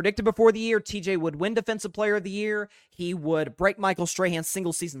 I predicted before the year TJ would win Defensive Player of the Year. He would break Michael Strahan's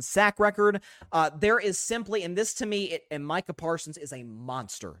single-season sack record. There is simply, and this to me, and Micah Parsons is a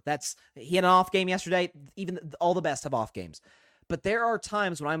monster. He had an off game yesterday. Even all the best have off games. But there are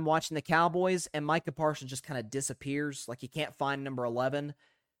times when I'm watching the Cowboys and Micah Parsons just kind of disappears. Like he can't find number 11.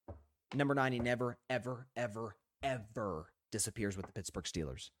 Number 9, he never, ever, ever, ever disappears with the Pittsburgh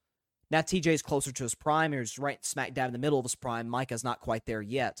Steelers. Now, TJ's closer to his prime. He's right smack dab in the middle of his prime. Micah's not quite there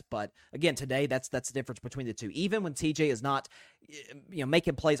yet. But again, today, that's the difference between the two. Even when TJ is not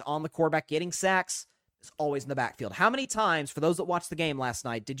making plays on the quarterback, getting sacks, it's always in the backfield. How many times, for those that watched the game last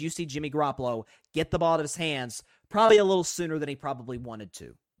night, did you see Jimmy Garoppolo get the ball out of his hands probably a little sooner than he probably wanted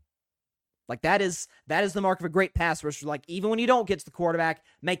to? Like, that is the mark of a great pass rusher. Like, even when you don't get to the quarterback,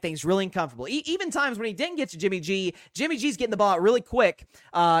 make things really uncomfortable. Even times when he didn't get to Jimmy G's getting the ball out really quick,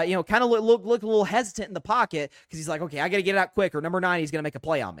 kind of look a little hesitant in the pocket because he's like, okay, I got to get it out quick, or number 9, he's going to make a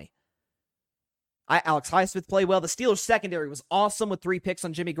play on me. Alex Highsmith played well. The Steelers secondary was awesome with 3 picks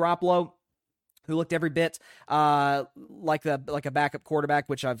on Jimmy Garoppolo, who looked every bit like a backup quarterback,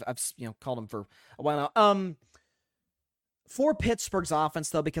 which I've called him for a while now. For Pittsburgh's offense,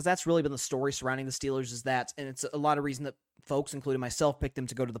 though, because that's really been the story surrounding the Steelers, is that, and it's a lot of reason that folks, including myself, picked them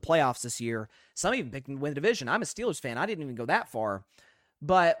to go to the playoffs this year. Some even picked them to win the division. I'm a Steelers fan. I didn't even go that far.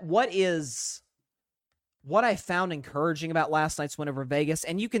 But what I found encouraging about last night's win over Vegas,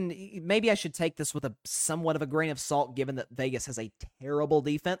 and maybe I should take this with somewhat of a grain of salt, given that Vegas has a terrible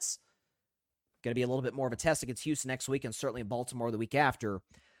defense. Going to be a little bit more of a test against Houston next week, and certainly Baltimore the week after,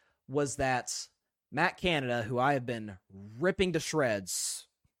 was that Matt Canada, who I have been ripping to shreds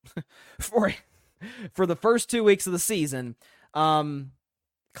for the first 2 weeks of the season,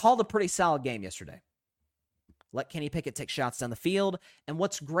 called a pretty solid game yesterday. Let Kenny Pickett take shots down the field. And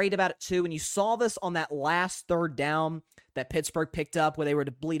what's great about it, too, and you saw this on that last 3rd down that Pittsburgh picked up where they were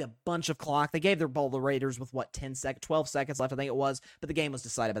to bleed a bunch of clock. They gave their ball to the Raiders with, 12 seconds left, I think it was. But the game was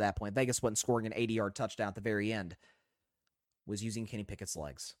decided by that point. Vegas wasn't scoring an 80-yard touchdown at the very end. Was using Kenny Pickett's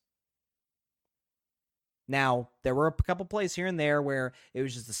legs. Now, there were a couple plays here and there where it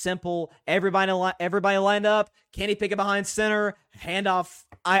was just a simple, everybody lined up, Kenny Pickett behind center, handoff,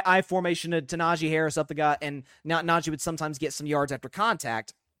 I formation to Najee Harris up the gut, and Najee would sometimes get some yards after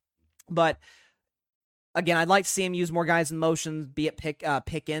contact. But, again, I'd like to see him use more guys in motion, be it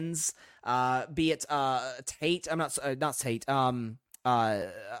Pickens, be it Tate, not Tate,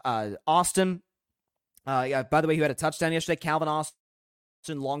 Austin. By the way, who had a touchdown yesterday, Calvin Austin.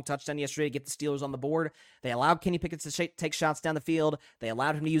 Long touchdown yesterday to get the Steelers on the board. They allowed Kenny Pickett to take shots down the field. They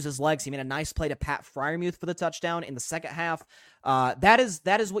allowed him to use his legs. He made a nice play to Pat Freiermuth for the touchdown in the second half. That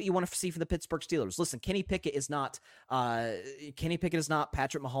is what you want to see from the Pittsburgh Steelers. Listen, Kenny Pickett is not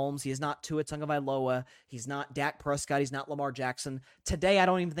Patrick Mahomes. He is not Tua Tagovailoa. He's not Dak Prescott. He's not Lamar Jackson. Today, I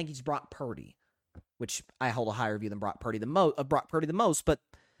don't even think he's Brock Purdy, which I hold a higher view than Brock Purdy the most. But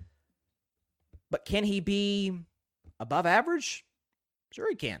can he be above average? Sure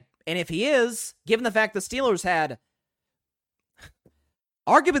he can. And if he is, given the fact the Steelers had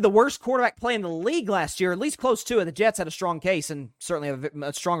arguably the worst quarterback play in the league last year, at least close to it, the Jets had a strong case and certainly have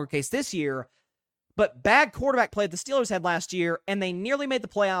a stronger case this year. but bad quarterback play the Steelers had last year, and they nearly made the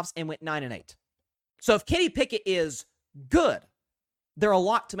playoffs and went 9-8. So if Kenny Pickett is good, they're a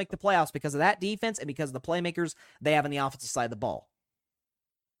lock to make the playoffs because of that defense and because of the playmakers they have on the offensive side of the ball.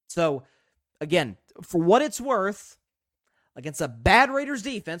 So, again, for what it's worth, against a bad Raiders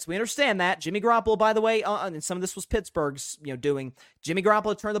defense, we understand that. Jimmy Garoppolo, by the way, and some of this was Pittsburgh's, doing. Jimmy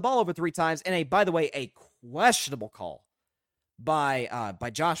Garoppolo turned the ball over 3 times, and by the way, a questionable call by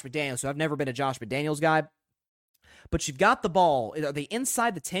Josh McDaniels. So I've never been a Josh McDaniels guy, but you've got the ball. Are they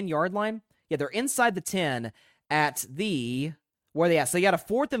inside the 10-yard line? Yeah, they're inside the 10 at the where are they at? So you got a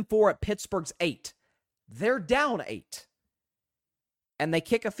 4th and 4 at Pittsburgh's 8. They're down 8. And they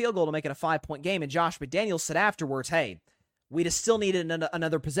kick a field goal to make it a 5-point game. And Josh McDaniels said afterwards, hey, we just still needed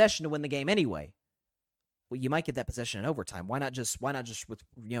another possession to win the game anyway. Well, you might get that possession in overtime. Why not just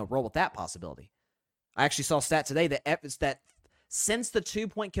roll with that possibility? I actually saw a stat today that since the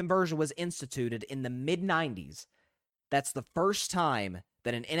 2-point conversion was instituted in the mid-90s, that's the first time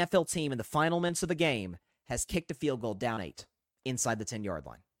that an NFL team in the final minutes of a game has kicked a field goal down 8 inside the 10-yard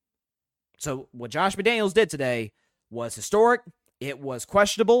line. So what Josh McDaniels did today was historic. It was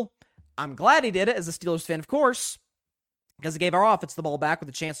questionable. I'm glad he did it as a Steelers fan, of course, because it gave our offense the ball back with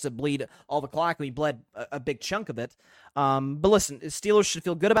a chance to bleed all the clock. We bled a big chunk of it. But listen, Steelers should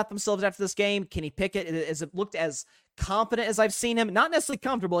feel good about themselves after this game. Kenny Pickett has looked as confident as I've seen him. Not necessarily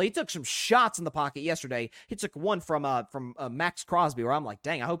comfortable. He took some shots in the pocket yesterday. He took one from Max Crosby where I'm like,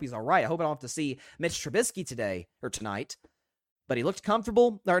 dang, I hope he's all right. I hope I don't have to see Mitch Trubisky today or tonight. But he looked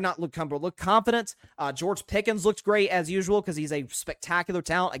comfortable, or not looked comfortable, looked confident. George Pickens looked great as usual because he's a spectacular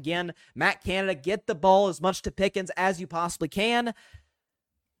talent. Again, Matt Canada, get the ball as much to Pickens as you possibly can.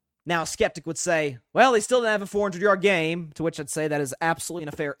 Now, a skeptic would say, well, he still didn't have a 400-yard game, to which I'd say that is absolutely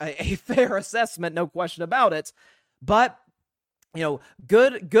a fair assessment, no question about it. But,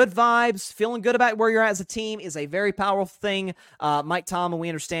 good vibes, feeling good about where you're at as a team is a very powerful thing. Mike Tomlin, we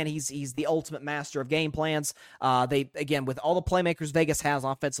understand he's the ultimate master of game plans. With all the playmakers Vegas has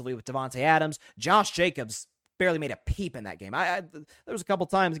offensively with Devontae Adams, Josh Jacobs barely made a peep in that game. There was a couple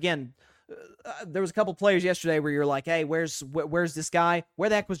times, there was a couple players yesterday where you're like, hey, where's this guy? Where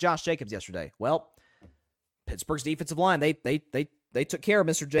the heck was Josh Jacobs yesterday? Well, Pittsburgh's defensive line, they took care of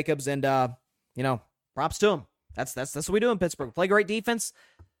Mr. Jacobs, and props to him. That's what we do in Pittsburgh. Play great defense,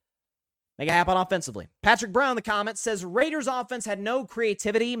 make it happen offensively. Patrick Brown in the comments says, Raiders offense had no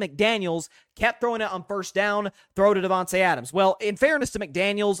creativity. McDaniels kept throwing it on first down, throw to Devontae Adams. Well, in fairness to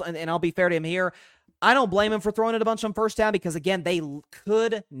McDaniels, and I'll be fair to him here, I don't blame him for throwing it a bunch on first down because, again, they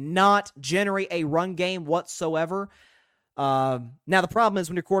could not generate a run game whatsoever. Now, the problem is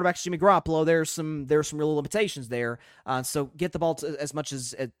when your quarterback's Jimmy Garoppolo, there's some real limitations there. So get the ball as much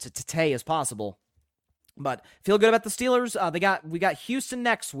to Tay as possible. But feel good about the Steelers. We got Houston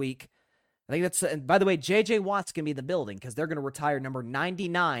next week. I think that's. And by the way, J.J. Watt's gonna be in the building because they're gonna retire number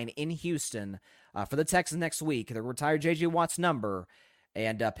 99 in Houston for the Texans next week. They're gonna retire J.J. Watt's number.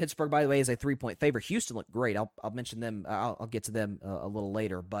 And Pittsburgh, by the way, is a 3-point favorite. Houston looked great. I'll mention them. I'll get to them a little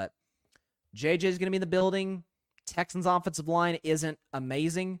later. But J.J. is gonna be in the building. Texans offensive line isn't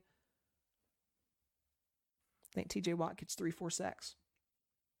amazing. I think T.J. Watt gets 3-4 sacks.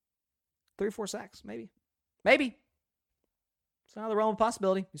 3-4 sacks, maybe. Maybe. It's not the realm of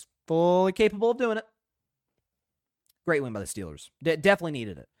possibility. He's fully capable of doing it. Great win by the Steelers. Definitely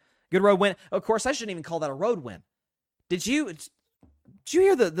needed it. Good road win. Of course, I shouldn't even call that a road win. Did you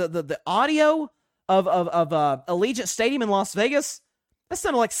hear the audio of Allegiant Stadium in Las Vegas? That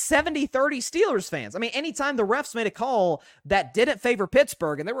sounded like 70-30 Steelers fans. I mean, anytime the refs made a call that didn't favor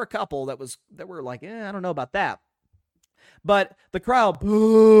Pittsburgh, and there were a couple that were like, I don't know about that. But the crowd,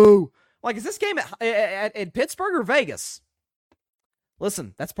 boo. Like, is this game at Pittsburgh or Vegas?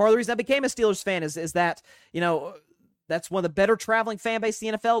 Listen, that's part of the reason I became a Steelers fan is that, that's one of the better traveling fan base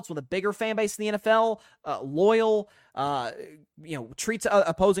in the NFL. It's one of the bigger fan base in the NFL. Loyal, treats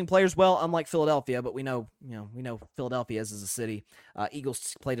opposing players well, unlike Philadelphia, but we know Philadelphia is as a city.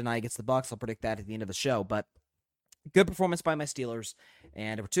 Eagles play tonight against the Bucs. I'll predict that at the end of the show, but good performance by my Steelers.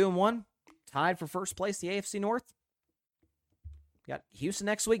 And we're 2-1, tied for first place, the AFC North. Got Houston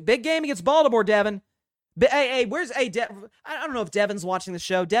next week. Big game against Baltimore, Devin. I don't know if Devin's watching the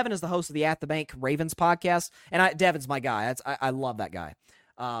show. Devin is the host of the At the Bank Ravens podcast, and Devin's my guy. I love that guy.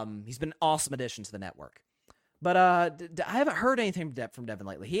 He's been an awesome addition to the network. But I haven't heard anything from Devin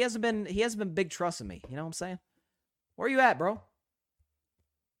lately. He hasn't been big trusting me. You know what I'm saying? Where are you at, bro?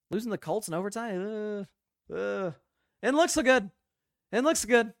 Losing the Colts in overtime? It looks so good.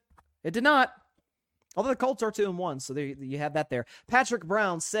 It did not. Although the Colts are 2-1, so there you have that there. Patrick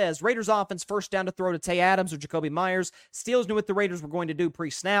Brown says, Raiders offense first down to throw to Tay Adams or Jacoby Myers. Steelers knew what the Raiders were going to do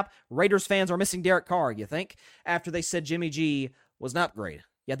pre-snap. Raiders fans are missing Derek Carr, you think? After they said Jimmy G was an upgrade.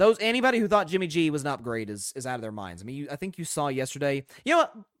 Yeah, anybody who thought Jimmy G was an upgrade is out of their minds. I mean, I think you saw yesterday. You know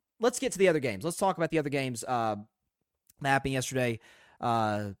what? Let's get to the other games. Let's talk about the other games that happened yesterday.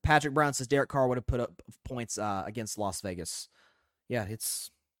 Patrick Brown says Derek Carr would have put up points against Las Vegas. Yeah,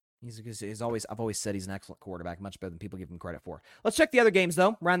 I've always said he's an excellent quarterback, much better than people give him credit for. Let's check the other games,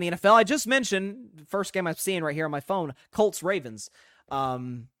 though, around the NFL. I just mentioned the first game I'm seeing right here on my phone, Colts-Ravens.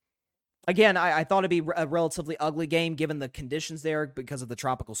 Again, I thought it'd be a relatively ugly game given the conditions there because of the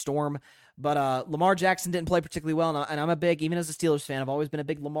tropical storm. But Lamar Jackson didn't play particularly well, and I'm even as a Steelers fan, I've always been a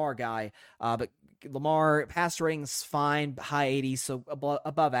big Lamar guy. But Lamar, pass rating's fine, high 80s, so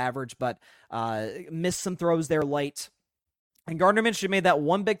above average, but missed some throws there late. And Gardner Minshew made that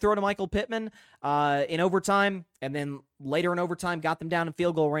one big throw to Michael Pittman in overtime, and then later in overtime got them down in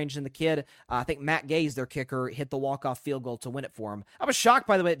field goal range, and the kid, I think Matt Gay's their kicker, hit the walk-off field goal to win it for him. I was shocked,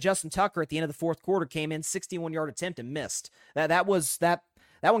 by the way, that Justin Tucker at the end of the fourth quarter came in, 61-yard attempt and missed. That one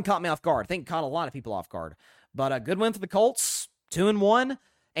caught me off guard. I think it caught a lot of people off guard. But a good win for the Colts, 2-1.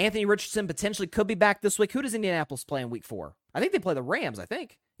 Anthony Richardson potentially could be back this week. Who does Indianapolis play in week 4? I think they play the Rams,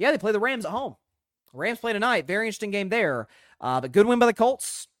 Yeah, they play the Rams at home. Rams play tonight. Very interesting game there. But good win by the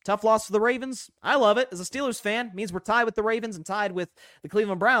Colts. Tough loss for the Ravens. I love it. As a Steelers fan, it means we're tied with the Ravens and tied with the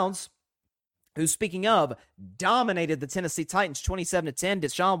Cleveland Browns, who, speaking of, dominated the Tennessee Titans 27-10.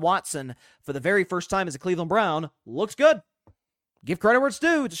 Deshaun Watson, for the very first time as a Cleveland Brown, looks good. Give credit where it's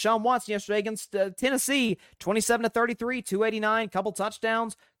due. Deshaun Watson yesterday against Tennessee, 27-33, 289, couple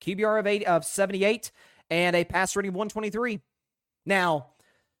touchdowns, QBR of 78, and a pass rating of 123. Now,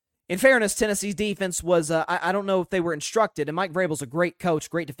 in fairness, Tennessee's defense was, I don't know if they were instructed, and Mike Vrabel's a great coach,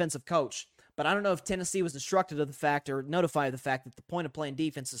 great defensive coach, but I don't know if Tennessee was instructed of the fact or notified of the fact that the point of playing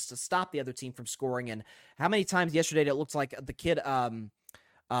defense is to stop the other team from scoring. And how many times yesterday did it look like the kid,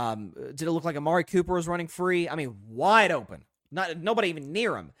 did it look like Amari Cooper was running free? I mean, wide open. Nobody even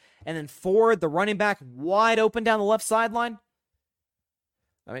near him. And then Ford, the running back, wide open down the left sideline.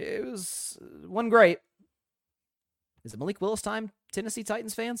 I mean, it wasn't great. Is it Malik Willis time, Tennessee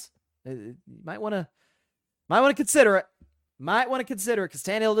Titans fans? You might want to consider it. Might want to consider it because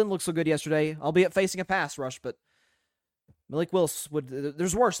Tannehill didn't look so good yesterday, albeit facing a pass rush. But Malik Willis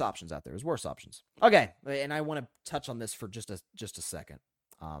there's worse options out there. There's worse options. Okay, and I want to touch on this for just a second.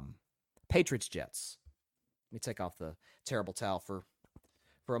 Patriots Jets. Let me take off the terrible towel for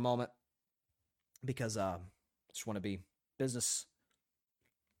a moment because I just want to be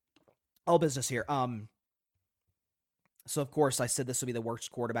all business here. So, of course, I said this would be the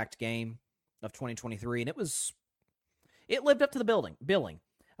worst quarterback game of 2023, and it lived up to the billing.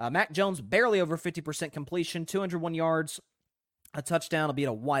 Mac Jones barely over 50% completion, 201 yards, a touchdown, albeit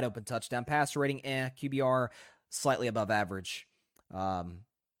a wide-open touchdown. Passer rating, QBR, slightly above average.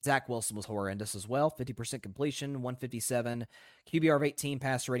 Zach Wilson was horrendous as well, 50% completion, 157, QBR of 18,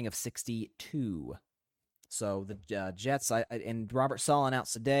 passer rating of 62. So the Jets, and Robert Saleh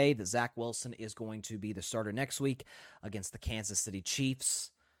announced today that Zach Wilson is going to be the starter next week against the Kansas City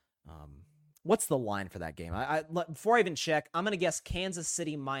Chiefs. What's the line for that game? Before I even check, I'm going to guess Kansas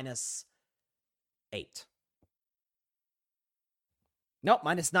City -8. Nope,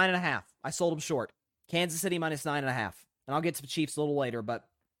 -9.5. I sold them short. Kansas City -9.5. And I'll get to the Chiefs a little later, but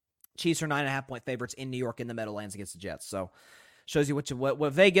Chiefs are 9.5-point favorites in New York in the Meadowlands against the Jets. So shows you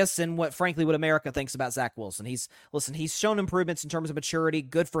what Vegas and what America thinks about Zach Wilson. He's shown improvements in terms of maturity.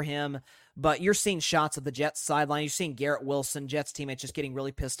 Good for him. But you're seeing shots of the Jets sideline. You're seeing Garrett Wilson, Jets teammates, just getting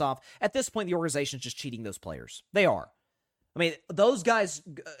really pissed off. At this point, the organization is just cheating those players. They are. I mean, those guys,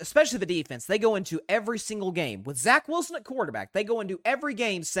 especially the defense, they go into every single game. With Zach Wilson at quarterback, they go into every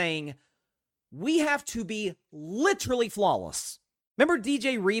game saying, we have to be literally flawless. Remember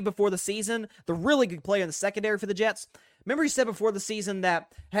DJ Reed before the season, the really good player in the secondary for the Jets? Remember he said before the season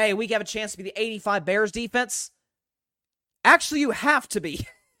that, hey, we have a chance to be the 85 Bears defense? Actually, you have to be.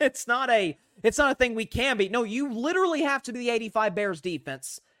 It's not a thing we can be. No, you literally have to be the 85 Bears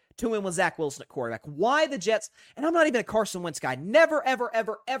defense to win with Zach Wilson at quarterback. Why the Jets? And I'm not even a Carson Wentz guy. Never, ever,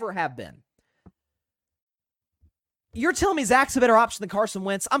 ever, ever have been. You're telling me Zach's a better option than Carson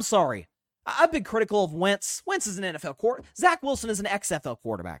Wentz? I'm sorry. I've been critical of Wentz. Wentz is an NFL quarterback. Zach Wilson is an XFL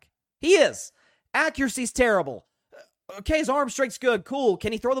quarterback. He is. Accuracy's terrible. Okay, his arm strength's good. Cool.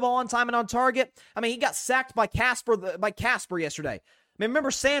 Can he throw the ball on time and on target? I mean, he got sacked by Casper yesterday. I mean,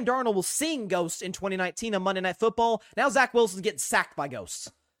 remember Sam Darnold was seeing ghosts in 2019 on Monday Night Football. Now Zach Wilson's getting sacked by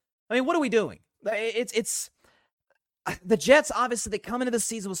ghosts. I mean, what are we doing? The Jets, obviously, they come into the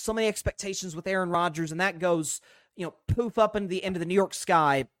season with so many expectations with Aaron Rodgers, and that goes, poof up into the end of the New York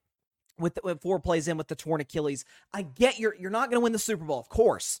sky with 4 plays in with the torn Achilles. I get you're not going to win the Super Bowl, of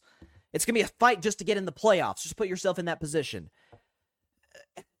course. It's going to be a fight just to get in the playoffs. Just put yourself in that position.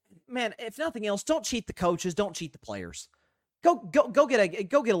 Man, if nothing else, don't cheat the coaches. Don't cheat the players. Go get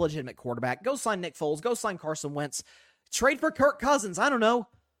a legitimate quarterback. Go sign Nick Foles. Go sign Carson Wentz. Trade for Kirk Cousins. I don't know.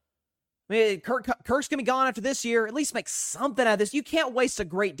 I mean, Kirk's going to be gone after this year. At least make something out of this. You can't waste a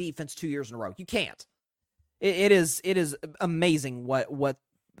great defense 2 years in a row. You can't. It is amazing what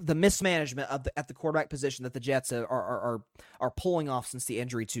the mismanagement at the quarterback position that the Jets are pulling off since the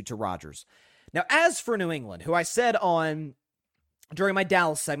injury to Rodgers. Now, as for New England, who I said during my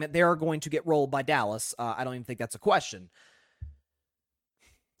Dallas segment, they are going to get rolled by Dallas. I don't even think that's a question.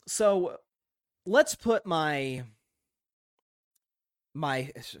 So let's put my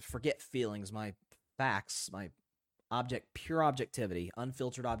forget feelings, my facts, my pure objectivity,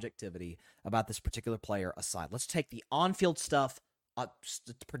 unfiltered objectivity about this particular player aside. Let's take the on-field stuff,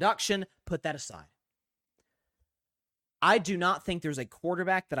 production, put that aside. I do not think there's a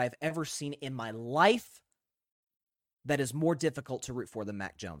quarterback that I've ever seen in my life that is more difficult to root for than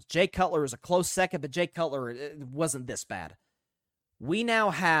Mac Jones. Jay Cutler is a close second, but Jay Cutler wasn't this bad. We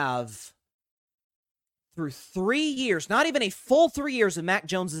now have, through 3 years, not even a full 3 years of Mac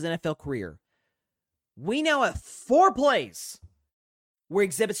Jones' NFL career, we now have 4 plays where he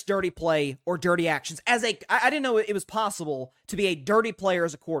exhibits dirty play or dirty actions. I didn't know it was possible to be a dirty player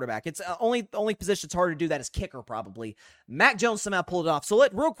as a quarterback. It's only position it's hard to do that is kicker, probably. Mac Jones somehow pulled it off. So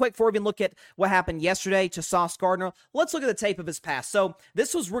real quick, before we even look at what happened yesterday to Sauce Gardner, let's look at the tape of his pass. So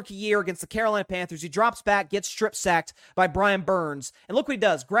this was rookie year against the Carolina Panthers. He drops back, gets strip sacked by Brian Burns. And look what he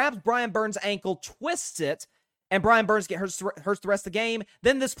does. Grabs Brian Burns' ankle, twists it, and Brian Burns hurts the rest of the game.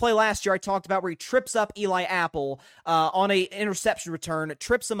 Then this play last year I talked about where he trips up Eli Apple on an interception return,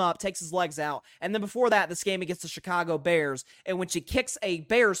 trips him up, takes his legs out. And then before that, this game against the Chicago Bears, in which he kicks a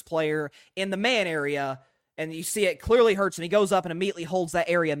Bears player in the man area, and you see it clearly hurts him. He goes up and immediately holds that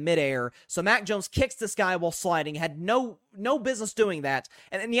area midair. So Mac Jones kicks this guy while sliding, had no business doing that.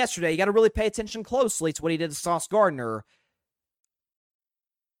 And then yesterday, you got to really pay attention closely to what he did to Sauce Gardner.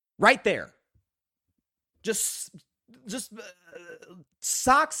 Right there. Just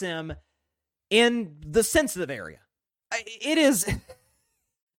socks him in the sensitive area. It is.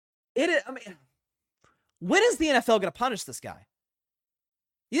 I mean, when is the NFL going to punish this guy?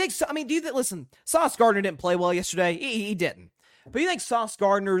 You think? So, I mean, listen? Sauce Gardner didn't play well yesterday. He didn't. But you think Sauce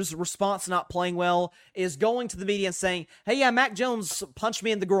Gardner's response to not playing well is going to the media and saying, "Hey, yeah, Mac Jones punched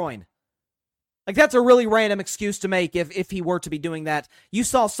me in the groin"? Like, that's a really random excuse to make if he were to be doing that. You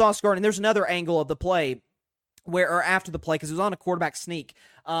saw Sauce Gardner, and there's another angle of the play or after the play, because it was on a quarterback sneak,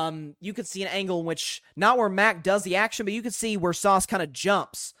 you could see an angle in which, not where Mac does the action, but you could see where Sauce kind of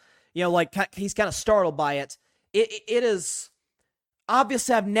jumps, like he's kind of startled by it. It is,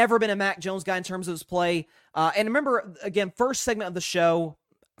 obviously, I've never been a Mac Jones guy in terms of his play. And remember, again, first segment of the show,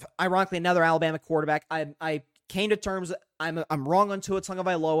 ironically, another Alabama quarterback. I came to terms, I'm wrong on Tua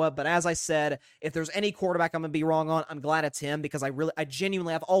Tagovailoa, but as I said, if there's any quarterback I'm going to be wrong on, I'm glad it's him, because I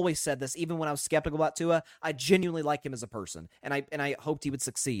genuinely, I've always said this, even when I was skeptical about Tua, I genuinely like him as a person, and I hoped he would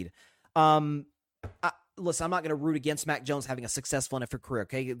succeed. Listen, I'm not going to root against Mac Jones having a successful NFL career,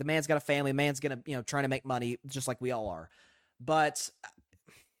 okay? The man's got a family, the man's going to, trying to make money, just like we all are. But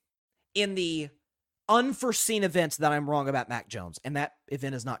in the unforeseen events that I'm wrong about Mac Jones, and that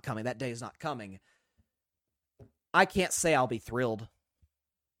event is not coming, that day is not coming, I can't say I'll be thrilled.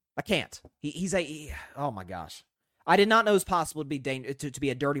 I can't. Oh my gosh. I did not know it was possible to be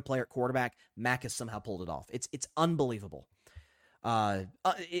a dirty player at quarterback. Mac has somehow pulled it off. It's unbelievable. I'm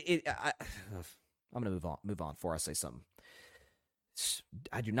going to move on before I say something.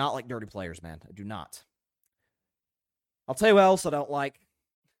 I do not like dirty players, man. I do not. I'll tell you what else I don't like.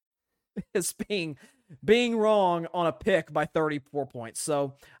 It's being wrong on a pick by 34 points.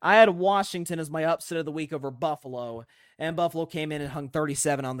 So I had Washington as my upset of the week over Buffalo, and Buffalo came in and hung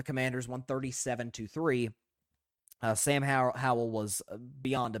 37 on the Commanders, won 37-3. Sam Howell was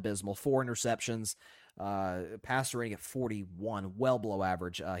beyond abysmal. 4 interceptions, passer rating at 41, well below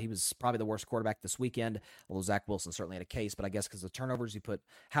average. He was probably the worst quarterback this weekend, although Zach Wilson certainly had a case, but I guess because of the turnovers, you put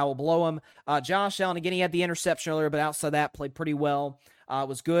Howell below him. Josh Allen, again, he had the interception earlier, but outside that, played pretty well.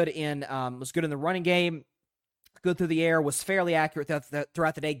 Was good in the running game, good through the air, was fairly accurate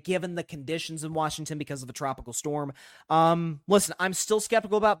throughout the day, given the conditions in Washington because of a tropical storm. Listen, I'm still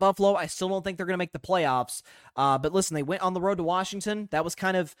skeptical about Buffalo. I still don't think they're going to make the playoffs. But listen, they went on the road to Washington. That was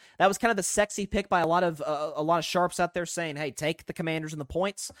kind of the sexy pick by a lot of sharps out there saying, "Hey, take the Commanders and the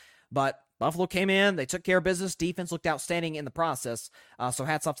points." But Buffalo came in, they took care of business. Defense looked outstanding in the process. So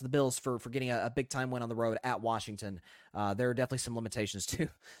hats off to the Bills for getting a big-time win on the road at Washington. There are definitely some limitations to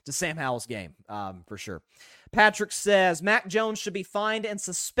Sam Howell's game, for sure. Patrick says, Mac Jones should be fined and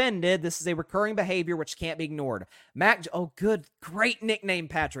suspended. This is a recurring behavior which can't be ignored. Great nickname,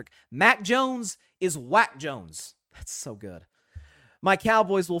 Patrick. Mac Jones is Whack Jones. That's so good. My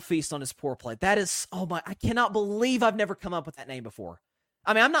Cowboys will feast on his poor play. That is, I cannot believe I've never come up with that name before.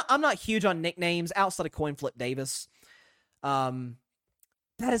 I mean, I'm not huge on nicknames outside of Coin Flip Davis. That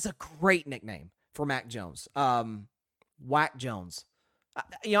is a great nickname for Mac Jones. Whack Jones.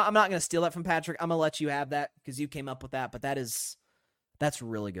 I'm not going to steal that from Patrick. I'm going to let you have that because you came up with that, but that's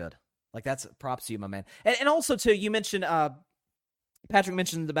really good. Like, that's props to you, my man. And also, too, you mentioned, Patrick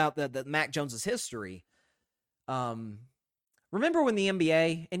mentioned about the Mac Jones's history. Remember when the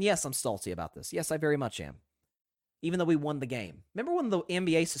NBA, and yes, I'm salty about this. Yes, I very much am. Even though we won the game. Remember when the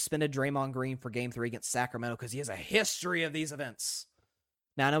NBA suspended Draymond Green for Game 3 against Sacramento because he has a history of these events?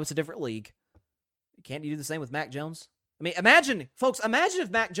 Now, I know it's a different league. Can't you do the same with Mac Jones? I mean, imagine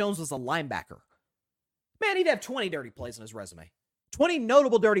if Mac Jones was a linebacker. Man, he'd have 20 dirty plays on his resume. 20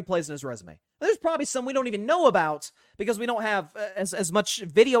 notable dirty plays on his resume. There's probably some we don't even know about because we don't have as much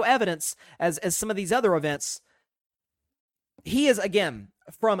video evidence as some of these other events. He is, again,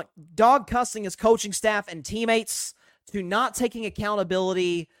 from dog cussing his coaching staff and teammates to not taking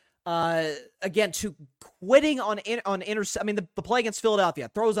accountability, again, to quitting on the play against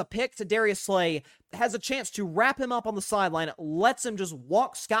Philadelphia, throws a pick to Darius Slay, has a chance to wrap him up on the sideline, lets him just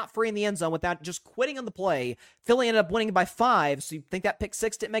walk scot-free in the end zone without just quitting on the play. Philly ended up winning by 5, so you think that pick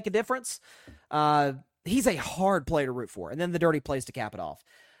 6 didn't make a difference? He's a hard player to root for, and then the dirty plays to cap it off.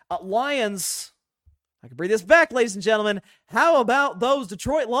 Lions... I can bring this back, ladies and gentlemen. How about those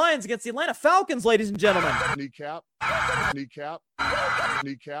Detroit Lions against the Atlanta Falcons, ladies and gentlemen? Kneecap.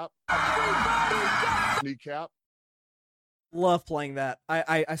 Love playing that.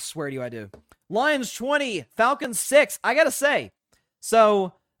 I swear to you I do. Lions 20, Falcons 6. I got to say,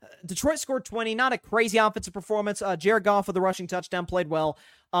 so Detroit scored 20. Not a crazy offensive performance. Jared Goff with the rushing touchdown played well.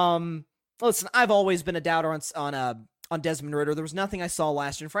 Listen, I've always been a doubter on Desmond Ridder. There was nothing I saw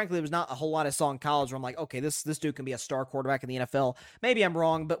last year. And frankly, there was not a whole lot I saw in college where I'm like, okay, this dude can be a star quarterback in the NFL. Maybe I'm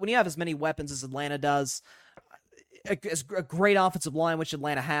wrong, but when you have as many weapons as Atlanta does, a great offensive line, which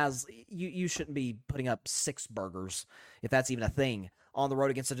Atlanta has, you shouldn't be putting up 6 burgers, if that's even a thing, on the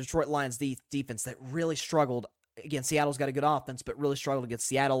road against the Detroit Lions defense that really struggled. Again, Seattle's got a good offense, but really struggled against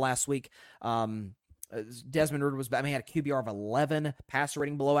Seattle last week. Desmond Ridder he had a QBR of 11, passer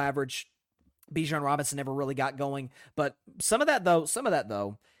rating below average. Bijan Robinson never really got going, but some of that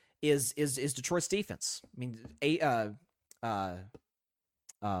though is Detroit's defense. I mean,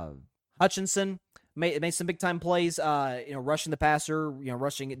 Hutchinson made some big time plays, rushing the passer,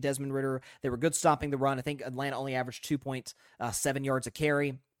 rushing Desmond Ridder. They were good stopping the run. I think Atlanta only averaged 2.7 yards a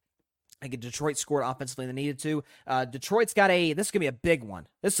carry. I think Detroit scored offensively they needed to. Detroit's got this is going to be a big one.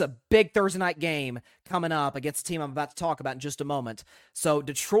 This is a big Thursday night game coming up against a team I'm about to talk about in just a moment. So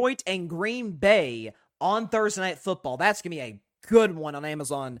Detroit and Green Bay on Thursday Night Football. That's going to be a good one on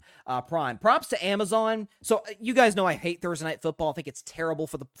Amazon Prime. Props to Amazon. So you guys know I hate Thursday Night Football. I think it's terrible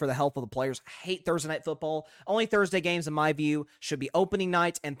for the health of the players. I hate Thursday Night Football. Only Thursday games, in my view, should be opening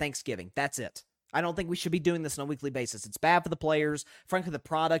night and Thanksgiving. That's it. I don't think we should be doing this on a weekly basis. It's bad for the players. Frankly, the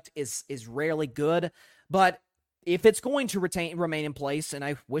product is rarely good. But if it's going to remain in place, and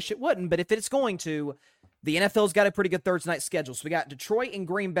I wish it wouldn't, but if it's going to, the NFL's got a pretty good Thursday night schedule. So we got Detroit and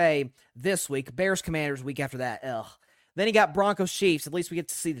Green Bay this week, Bears Commanders week after that. Then you got Broncos Chiefs. At least we get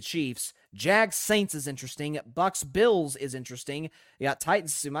to see the Chiefs. Jags Saints is interesting. Bucks Bills is interesting. You got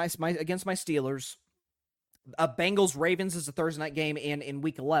Titans against my Steelers. Bengals Ravens is a Thursday night game in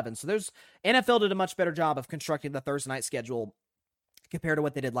week 11. So NFL did a much better job of constructing the Thursday night schedule compared to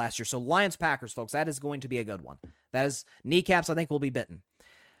what they did last year. So Lions Packers, folks, that is going to be a good one. That is kneecaps I think will be bitten.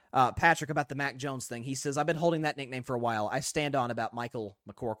 Patrick, about the Mac Jones thing, he says, I've been holding that nickname for a while. I stand on about Michael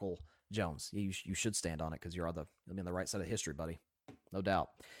McCorkle Jones. You should stand on it because you'll be on the right side of history, buddy. No doubt.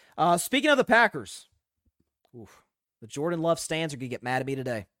 Speaking of the Packers, the Jordan Love stands are going to get mad at me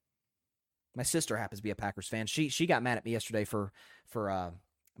today. My sister happens to be a Packers fan. She got mad at me yesterday for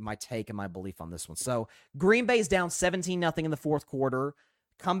my take and my belief on this one. So Green Bay's down 17-0 in the fourth quarter.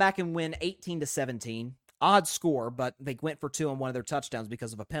 Come back and win 18-17. Odd score, but they went for 2 on one of their touchdowns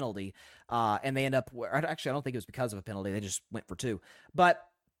because of a penalty. And they end up, actually, I don't think it was because of a penalty. They just went for 2. But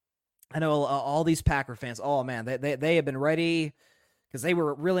I know all these Packer fans, oh man, they have been ready because they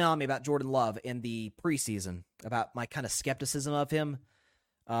were really on me about Jordan Love in the preseason, about my kind of skepticism of him.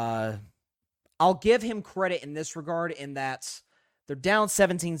 I'll give him credit in this regard in that They're down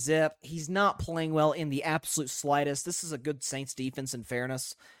 17-zip. He's not playing well in the absolute slightest. This is a good Saints defense in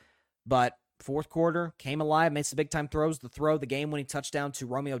fairness. But fourth quarter, came alive, made some big-time throws. The game-winning touchdown to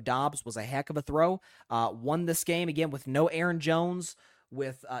Romeo Doubs was a heck of a throw. Won this game, again, with no Aaron Jones,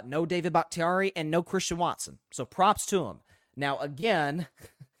 with no David Bakhtiari, and no Christian Watson. So props to him. Now, again,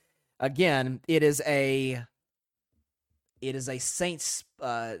 it is a Saints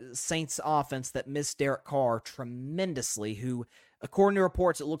offense that missed Derek Carr tremendously, who, according to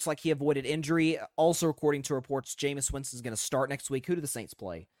reports, it looks like he avoided injury. Also, according to reports, Jameis Winston is going to start next week. Who do the Saints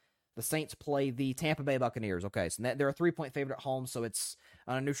play? The Saints play the Tampa Bay Buccaneers. Okay, so they're a 3-point favorite at home, so it's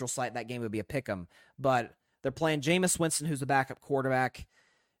on a neutral site. That game would be a pick'em. But they're playing Jameis Winston, who's the backup quarterback.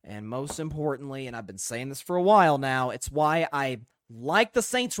 And most importantly, and I've been saying this for a while now, it's why I like the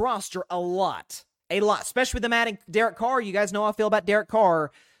Saints roster a lot. Especially with them adding Derek Carr. You guys know how I feel about Derek Carr.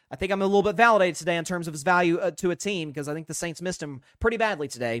 I think I'm a little bit validated today in terms of his value to a team, because I think the Saints missed him pretty badly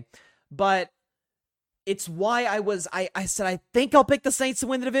today. But it's why I said I think I'll pick the Saints to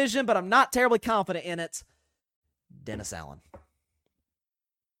win the division, but I'm not terribly confident in it. Dennis Allen.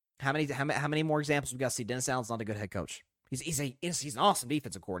 How many more examples we got to see? Dennis Allen's not a good head coach. He's an awesome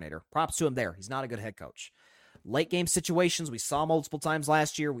defensive coordinator. Props to him there. He's not a good head coach. Late game situations, we saw multiple times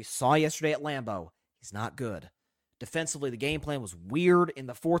last year. We saw yesterday at Lambeau. He's not good. Defensively, the game plan was weird in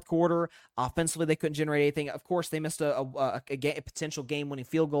the fourth quarter. Offensively, they couldn't generate anything. Of course, they missed a potential game-winning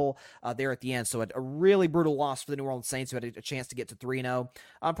field goal there at the end. So a really brutal loss for the New Orleans Saints, who had a chance to get to 3-0.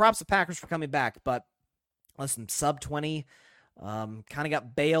 Props to Packers for coming back, but listen, sub-20, kind of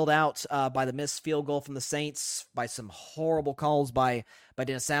got bailed out by the missed field goal from the Saints, by some horrible calls by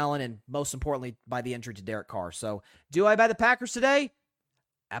Dennis Allen, and most importantly, by the injury to Derek Carr. So do I buy the Packers today?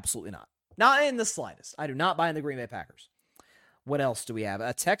 Absolutely not. Not in the slightest. I do not buy in the Green Bay Packers. What else do we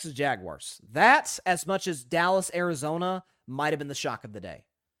have? Texas Jaguars. That's, as much as Dallas, Arizona, might have been the shock of the day.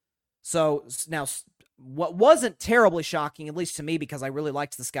 So now, what wasn't terribly shocking, at least to me, because I really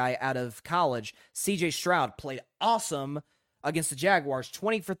liked this guy out of college, C.J. Stroud played awesome against the Jaguars.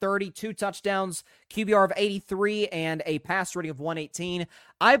 20 for 30, 2 touchdowns, QBR of 83, and a pass rating of 118.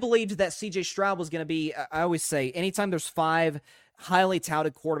 I believed that C.J. Stroud was going to be, I always say, anytime there's 5 highly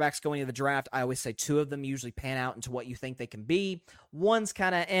touted quarterbacks going into the draft, I always say 2 of them usually pan out into what you think they can be. One's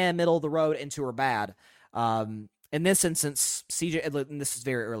kind of middle of the road, and 2 are bad. In this instance, CJ, and this is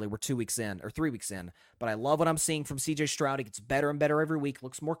very early, we're 2 weeks in, or 3 weeks in, but I love what I'm seeing from CJ Stroud. He gets better and better every week,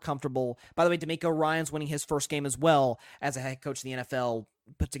 looks more comfortable. By the way, D'Amico Ryan's winning his first game as well as a head coach in the NFL,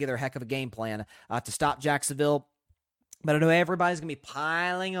 put together a heck of a game plan to stop Jacksonville. But I know everybody's going to be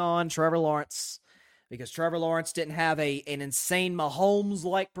piling on Trevor Lawrence, because Trevor Lawrence didn't have an insane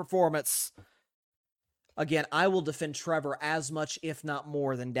Mahomes-like performance. Again, I will defend Trevor as much, if not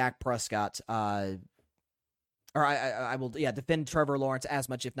more, than Dak Prescott. I will defend Trevor Lawrence as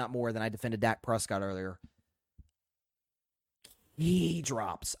much, if not more, than I defended Dak Prescott earlier. He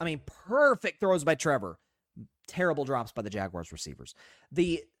drops. I mean, perfect throws by Trevor. Terrible drops by the Jaguars receivers.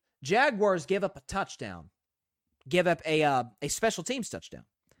 The Jaguars give up a touchdown. Give up a special teams touchdown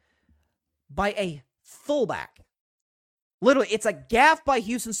by a fullback. Literally, it's a gaffe by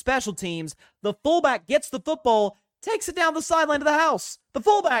Houston special teams. The fullback gets the football, takes it down the sideline to the house. The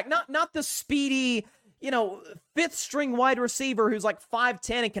fullback, not the speedy, fifth string wide receiver who's like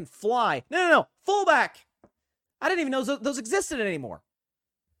 5'10" and can fly. No. Fullback. I didn't even know those existed anymore.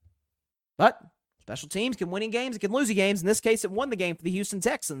 But special teams can win in games, it can lose in games. In this case, it won the game for the Houston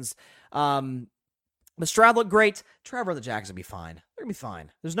Texans. But Stroud looked great. Trevor and the Jags will be fine. They're going to be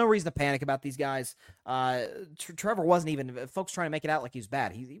fine. There's no reason to panic about these guys. Trevor wasn't even, folks trying to make it out like he was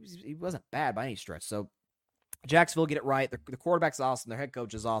bad. He wasn't bad by any stretch. So Jacksonville get it right. The quarterback's awesome. Their head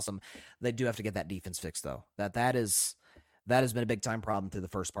coach is awesome. They do have to get that defense fixed, though. That has been a big-time problem through the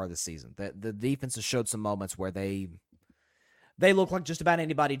first part of the season. The defense has showed some moments where they look like just about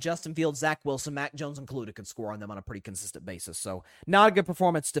anybody. Justin Fields, Zach Wilson, Mac Jones included, could score on them on a pretty consistent basis. So not a good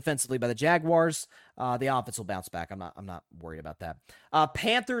performance defensively by the Jaguars. The offense will bounce back. I'm not worried about that.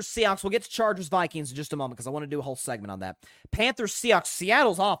 Panthers, Seahawks. We'll get to Chargers, Vikings in just a moment because I want to do a whole segment on that. Panthers, Seahawks.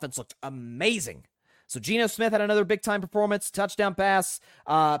 Seattle's offense looked amazing. So Geno Smith had another big-time performance, touchdown pass.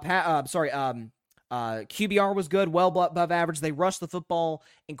 QBR was good, well above average. They rushed the football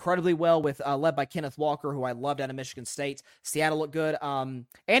incredibly well with led by Kenneth Walker, who I loved out of Michigan State. Seattle looked good.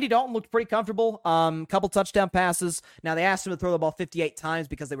 Andy Dalton looked pretty comfortable. Couple touchdown passes. Now, they asked him to throw the ball 58 times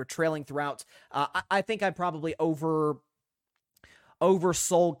because they were trailing throughout. I think I probably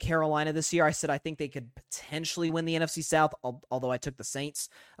oversold Carolina this year. I said I think they could potentially win the NFC South, although I took the Saints.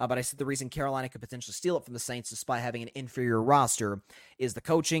 But I said the reason Carolina could potentially steal it from the Saints despite having an inferior roster is the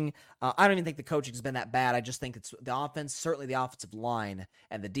coaching. I don't even think the coaching has been that bad. I just think it's the offense, certainly the offensive line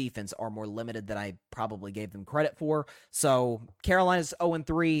and the defense are more limited than I probably gave them credit for. So Carolina's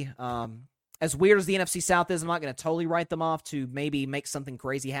 0-3. As weird as the NFC South is, I'm not going to totally write them off to maybe make something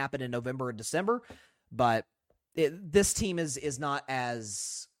crazy happen in November or December, but this team is not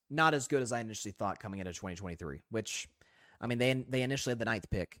as good as I initially thought coming into 2023. Which, I mean, they initially had the 9th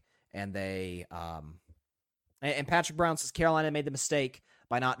pick, and and Patrick Brown says Carolina made the mistake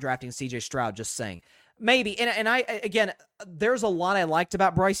by not drafting C.J. Stroud. Just saying, maybe. And I again, there's a lot I liked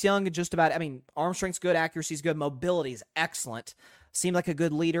about Bryce Young. Just about, I mean, arm strength's good, accuracy's good, mobility's excellent. Seemed like a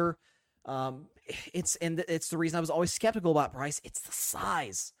good leader. It's the reason I was always skeptical about Bryce. It's the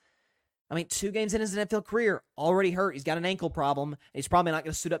size. I mean, 2 games in his NFL career, already hurt. He's got an ankle problem. And he's probably not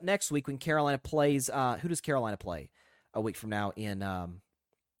going to suit up next week when Carolina plays. Who does Carolina play a week from now in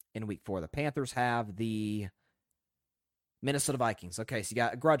week 4? The Panthers have the Minnesota Vikings. Okay, so you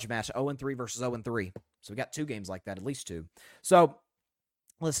got a grudge match, 0-3 versus 0-3. So we got 2 games like that, at least 2. So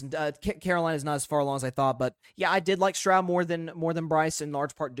listen, Carolina's not as far along as I thought, but yeah, I did like Stroud more than Bryce in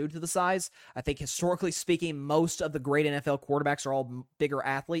large part due to the size. I think historically speaking, most of the great NFL quarterbacks are all bigger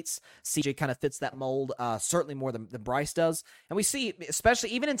athletes. CJ kind of fits that mold, certainly more than Bryce does. And we see, especially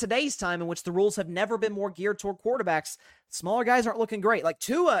even in today's time in which the rules have never been more geared toward quarterbacks, smaller guys aren't looking great. Like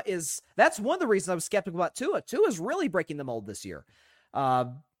Tua that's one of the reasons I was skeptical about Tua. Tua's really breaking the mold this year.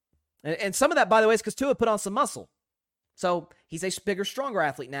 And some of that, by the way, is because Tua put on some muscle. So he's a bigger, stronger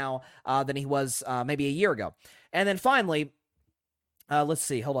athlete now than he was maybe a year ago. And then finally, let's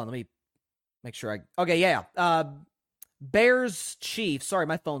see. Hold on. Let me make sure okay, yeah. Bears, Chiefs. Sorry,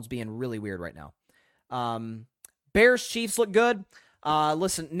 my phone's being really weird right now. Bears, Chiefs look good.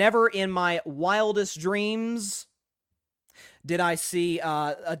 Listen, never in my wildest dreams did I see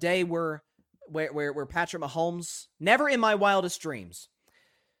a day where Patrick Mahomes, never in my wildest dreams.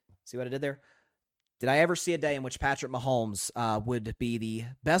 See what I did there? Did I ever see a day in which Patrick Mahomes would be the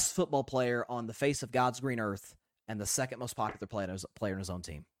best football player on the face of God's green earth and the second most popular player in his own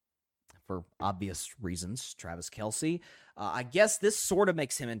team? For obvious reasons, Travis Kelce. I guess this sort of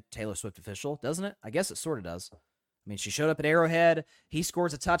makes him and Taylor Swift official, doesn't it? I guess it sort of does. I mean, she showed up at Arrowhead. He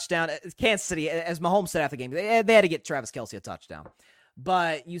scores a touchdown. Kansas City, as Mahomes said after the game, they had to get Travis Kelce a touchdown.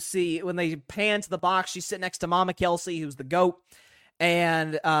 But you see, when they pan to the box, she's sitting next to Mama Kelce, who's the GOAT.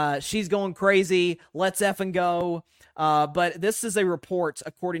 And she's going crazy. Let's effing go. But this is a report,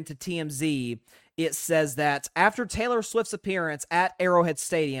 according to TMZ. It says that after Taylor Swift's appearance at Arrowhead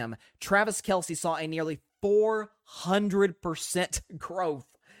Stadium, Travis Kelce saw a nearly 400% growth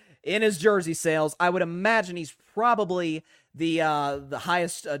in his jersey sales. I would imagine he's probably the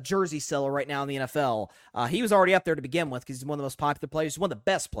highest jersey seller right now in the NFL. He was already up there to begin with because he's one of the most popular players. He's one of the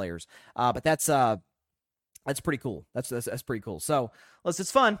best players. But that's pretty cool. That's pretty cool. So, listen,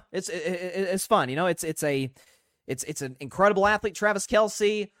 it's fun. It's fun. You know, it's an incredible athlete, Travis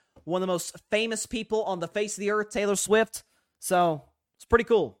Kelce, one of the most famous people on the face of the earth, Taylor Swift. So it's pretty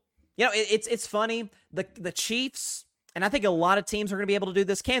cool. You know, it's funny. The Chiefs, and I think a lot of teams are going to be able to do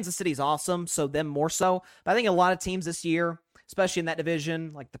this. Kansas City's awesome, so them more so. But I think a lot of teams this year, especially in that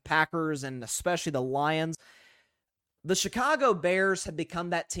division, like the Packers and especially the Lions, the Chicago Bears have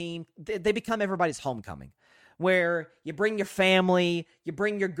become that team. They become everybody's homecoming, where you bring your family, you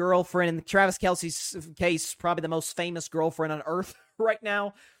bring your girlfriend. In Travis Kelce's case, probably the most famous girlfriend on earth right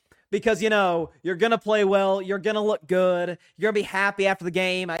now, because, you know, you're going to play well, you're going to look good, you're going to be happy after the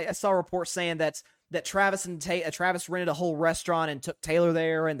game. I saw a report saying that Travis rented a whole restaurant and took Taylor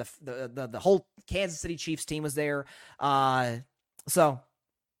there, and the whole Kansas City Chiefs team was there. So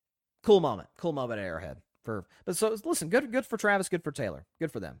cool moment at Arrowhead. So listen, good for Travis, good for Taylor,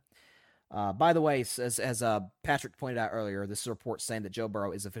 good for them. By the way, as Patrick pointed out earlier, this is a report saying that Joe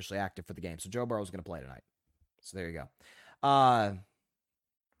Burrow is officially active for the game. So Joe Burrow is going to play tonight. So there you go.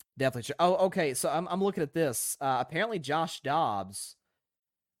 Definitely sure. Oh, okay. So I'm looking at this. Apparently Josh Dobbs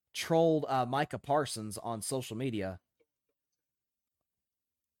trolled Micah Parsons on social media.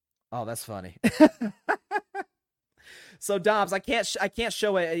 Oh, that's funny. So Dobbs, I can't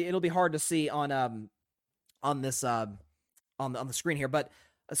show it. It'll be hard to see on this on the screen here, but.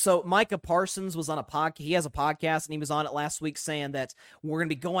 So Micah Parsons was on a podcast. He has a podcast, and he was on it last week saying that we're going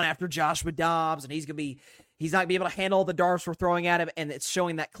to be going after Joshua Dobbs, and he's not going to be able to handle all the darts we're throwing at him. And it's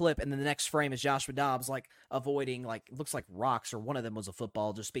showing that clip, and then the next frame is Joshua Dobbs like avoiding, like, looks like rocks, or one of them was a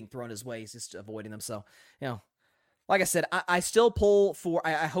football just being thrown his way. He's just avoiding them. So, you know, like I said, I still pull for.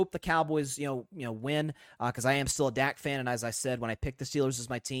 I hope the Cowboys, win because I am still a Dak fan, and as I said, when I picked the Steelers as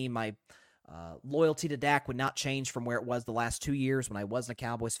my team, my loyalty to Dak would not change from where it was the last 2 years when I wasn't a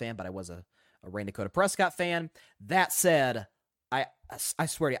Cowboys fan, but I was a Randy Dakota Prescott fan. That said, I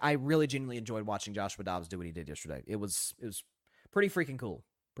swear to you, I really genuinely enjoyed watching Joshua Dobbs do what he did yesterday. It was pretty freaking cool.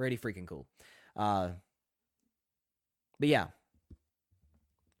 Pretty freaking cool. But yeah.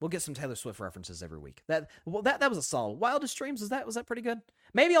 We'll get some Taylor Swift references every week. That was a solid. Wildest Dreams, was that pretty good?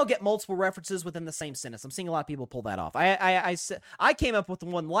 Maybe I'll get multiple references within the same sentence. I'm seeing a lot of people pull that off. I came up with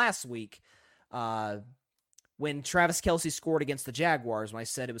one last week when Travis Kelce scored against the Jaguars, when I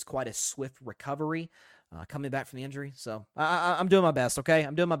said it was quite a swift recovery coming back from the injury. So I'm doing my best, okay?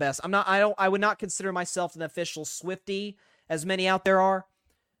 I'm doing my best. I would not consider myself an official Swiftie, as many out there are.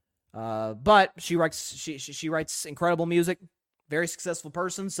 But she writes incredible music. Very successful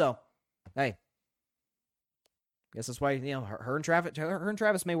person, so hey, guess that's why her and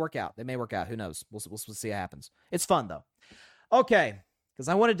Travis may work out. They may work out. Who knows? We'll see what happens. It's fun though. Okay, because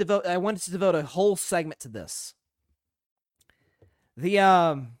I wanted to devote a whole segment to this. The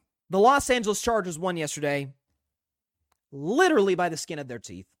Los Angeles Chargers won yesterday, literally by the skin of their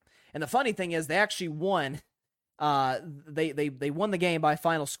teeth. And the funny thing is, they actually won. They won the game by a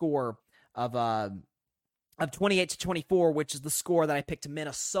final score of 28-24, which is the score that I picked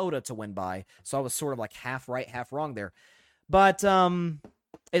Minnesota to win by. So I was sort of like half right, half wrong there. But I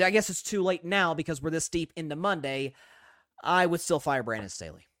guess it's too late now because we're this deep into Monday. I would still fire Brandon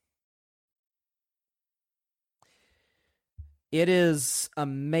Staley. It is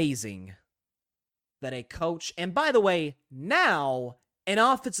amazing that a coach, and by the way, now an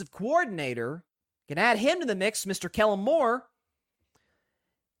offensive coordinator, can add him to the mix, Mr. Kellen Moore.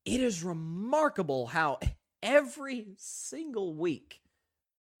 It is remarkable how every single week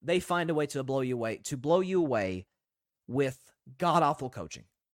they find a way to blow you away with god-awful coaching.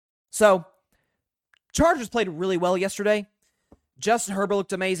 So, Chargers played really well yesterday. Justin Herbert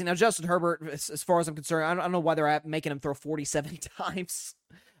looked amazing. Now, Justin Herbert, as far as I'm concerned, I don't know why they're making him throw 47 times.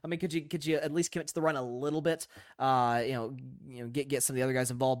 I mean, could you at least commit to the run a little bit? Get some of the other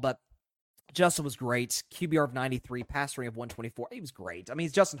guys involved. But Justin was great. QBR of 93, pass rating of 124. He was great. I mean,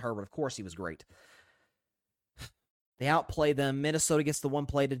 he's Justin Herbert. Of course he was great. They outplay them. Minnesota gets the one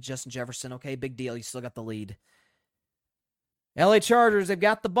play to Justin Jefferson. Okay, big deal. You still got the lead. LA Chargers, they've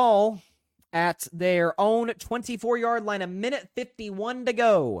got the ball at their own 24-yard line. 1:51 to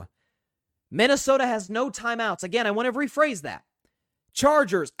go. Minnesota has no timeouts. Again, I want to rephrase that.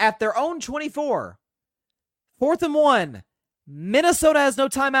 Chargers at their own 24. 4th and 1. Minnesota has no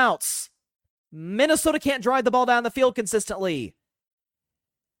timeouts. Minnesota can't drive the ball down the field consistently.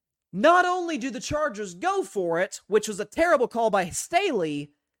 Not only do the Chargers go for it, which was a terrible call by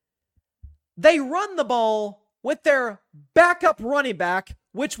Staley, they run the ball with their backup running back,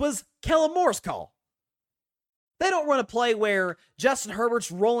 which was Kellen Moore's call. They don't run a play where Justin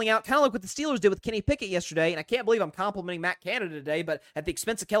Herbert's rolling out, kind of like what the Steelers did with Kenny Pickett yesterday, and I can't believe I'm complimenting Matt Canada today, but at the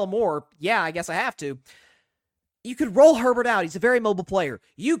expense of Kellen Moore, yeah, I guess I have to. You could roll Herbert out. He's a very mobile player.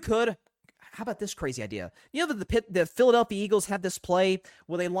 You could, how about this crazy idea? You know that the Philadelphia Eagles have this play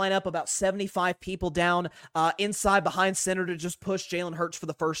where they line up about 75 people down inside behind center to just push Jalen Hurts for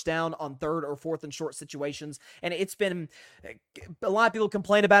the first down on 3rd or 4th and short situations. And it's been, a lot of people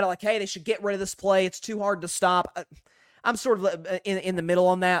complain about it like, hey, they should get rid of this play. It's too hard to stop. I'm sort of in the middle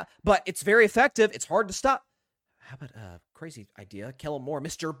on that, but it's very effective. It's hard to stop. How about crazy idea? Kellen Moore,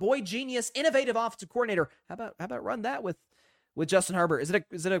 Mr. Boy Genius, innovative offensive coordinator. How about run that with Justin Herbert?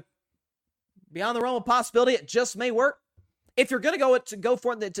 Is it a beyond the realm of possibility? It just may work. If you're going to go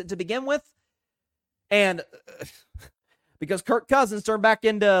for it to begin with, and because Kirk Cousins turned back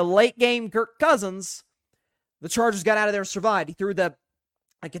into late game Kirk Cousins, the Chargers got out of there and survived. He threw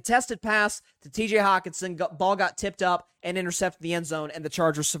a contested pass to TJ Hawkinson, ball got tipped up and intercepted the end zone, and the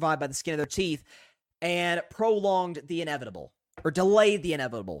Chargers survived by the skin of their teeth and prolonged the inevitable, or delayed the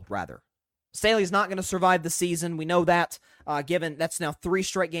inevitable, rather. Staley's not going to survive the season. We know that, given that's now 3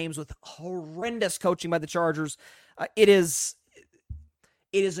 straight games with horrendous coaching by the Chargers. It is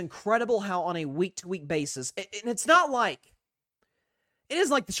incredible how on a week-to-week basis, and it's not like, it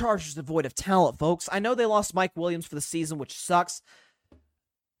isn't like the Chargers are devoid of talent, folks. I know they lost Mike Williams for the season, which sucks.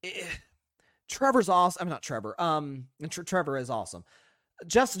 Trevor's awesome. I'm not Trevor. Trevor is awesome.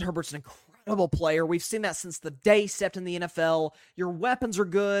 Justin Herbert's an incredible player. We've seen that since the day he stepped in the NFL. Your weapons are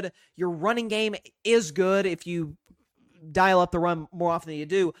good. Your running game is good if you dial up the run more often than you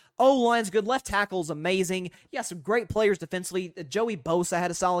do. O-line's good. Left tackle's amazing. Yeah, some great players defensively. Joey Bosa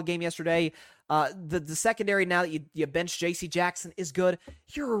had a solid game yesterday. The secondary, now that you bench J.C. Jackson, is good.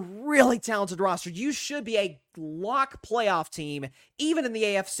 You're a really talented roster. You should be a lock playoff team. Even in the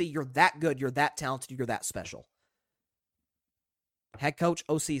AFC, you're that good. You're that talented. You're that special. Head coach,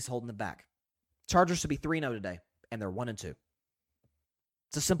 OC's holding them back. Chargers should be 3-0 today, and they're 1-2.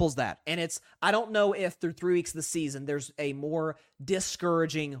 It's as simple as that. And I don't know if through 3 weeks of the season, there's a more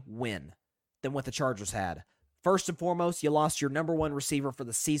discouraging win than what the Chargers had. First and foremost, you lost your number one receiver for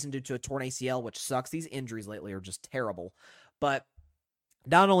the season due to a torn ACL, which sucks. These injuries lately are just terrible. But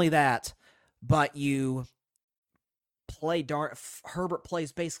not only that, but you Herbert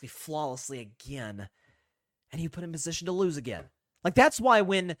plays basically flawlessly again, and you put him in position to lose again. Like, that's why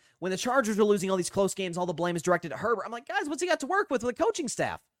when the Chargers are losing all these close games, all the blame is directed at Herbert. I'm like, guys, what's he got to work with the coaching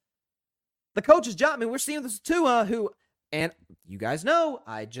staff? The coach's job, I mean, we're seeing this Tua, who, and you guys know,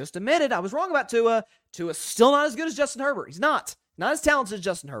 I just admitted I was wrong about Tua. Tua's still not as good as Justin Herbert. He's not as talented as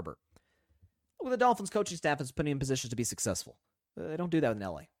Justin Herbert. Well, the Dolphins coaching staff is putting him in positions to be successful. They don't do that in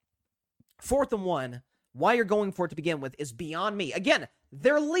LA. 4th and 1, why you're going for it to begin with is beyond me. Again,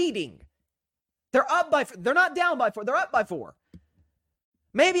 they're leading. They're not down by 4. They're up by 4.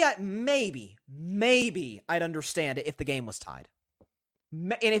 Maybe I'd understand it if the game was tied.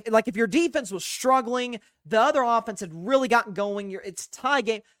 And if your defense was struggling, the other offense had really gotten going, it's a tie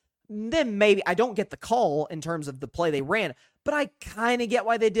game, then maybe I don't get the call in terms of the play they ran, but I kind of get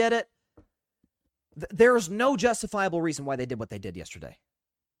why they did it. There's no justifiable reason why they did what they did yesterday.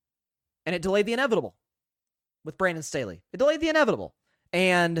 And it delayed the inevitable with Brandon Staley. It delayed the inevitable.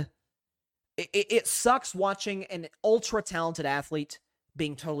 And it sucks watching an ultra-talented athlete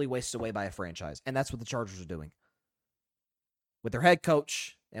being totally wasted away by a franchise. And that's what the Chargers are doing with their head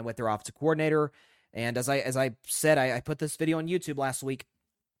coach and with their offensive coordinator. And as I said, I put this video on YouTube last week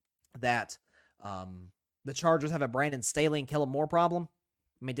that the Chargers have a Brandon Staley and Kellen Moore problem.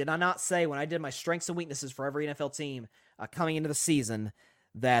 I mean, did I not say when I did my strengths and weaknesses for every NFL team coming into the season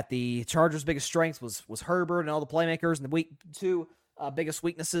that the Chargers' biggest strength was Herbert and all the playmakers, and the two biggest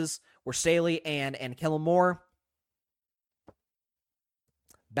weaknesses were Staley and Kellen Moore?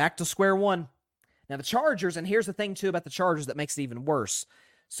 Back to square one. Now the Chargers, and here's the thing too about the Chargers that makes it even worse.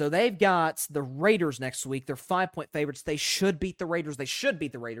 So they've got the Raiders next week. They're 5-point favorites. They should beat the Raiders. They're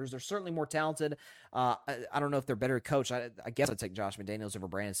certainly more talented. I don't know if they're better coached. I guess I'd take Josh McDaniels over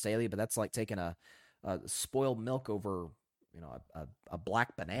Brandon Staley, but that's like taking a spoiled milk over a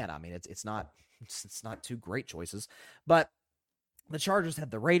black banana. I mean, it's not two great choices. But the Chargers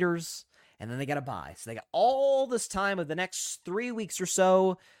have the Raiders, and then they got a bye. So they got all this time of the next 3 weeks or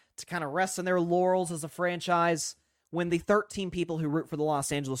so to kind of rest on their laurels as a franchise, when the 13 people who root for the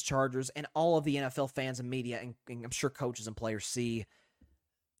Los Angeles Chargers and all of the NFL fans and media, and I'm sure coaches and players see,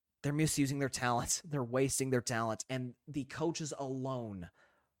 they're misusing their talent. They're wasting their talent. And the coaches alone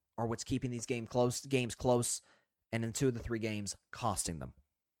are what's keeping these games close, and in 2 of the 3 games, costing them.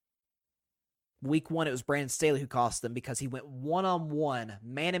 Week 1, it was Brandon Staley who cost them because he went one-on-one,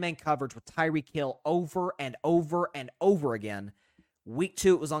 man-to-man coverage with Tyreek Hill over and over and over again. Week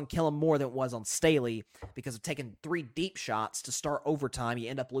 2, it was on Kellen Moore than it was on Staley because of taking 3 deep shots to start overtime. You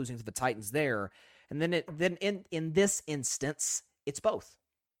end up losing to the Titans there. And then in this instance, it's both.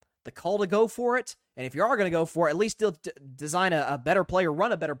 The call to go for it, and if you are going to go for it, at least design a better play or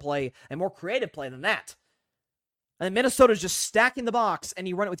run a better play, a more creative play than that. And Minnesota's just stacking the box, and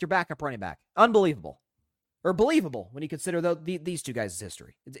you run it with your backup running back. Unbelievable. Or believable when you consider these two guys'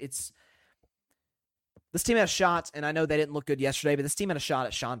 history. This team had a shot, and I know they didn't look good yesterday, but this team had a shot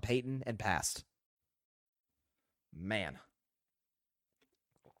at Sean Payton and passed. Man.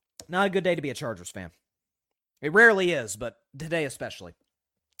 Not a good day to be a Chargers fan. It rarely is, but today especially.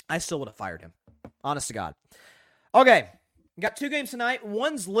 I still would have fired him. Honest to God. Okay. We got 2 games tonight.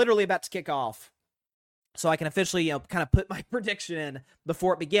 One's literally about to kick off. So I can officially, kind of put my prediction in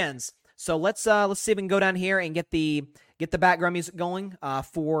before it begins. So let's see if we can go down here and get the background music going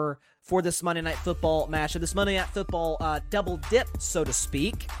for this Monday Night Football matchup. This Monday Night Football double dip, so to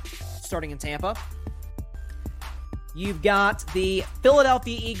speak, starting in Tampa. You've got the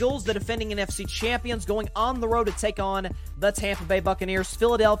Philadelphia Eagles, the defending NFC champions, going on the road to take on the Tampa Bay Buccaneers.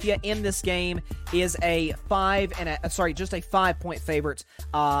 Philadelphia in this game is just a 5-point favorite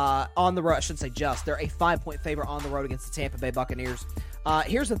on the road. I shouldn't say just. They're a 5-point favorite on the road against the Tampa Bay Buccaneers.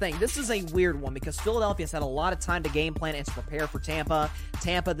 Here's the thing. This is a weird one because Philadelphia's had a lot of time to game plan and to prepare for Tampa.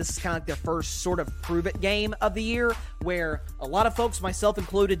 Tampa, this is kind of like their first sort of prove-it game of the year, where a lot of folks, myself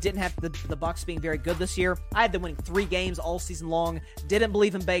included, didn't have the Bucs being very good this year. I had them winning 3 games all season long. Didn't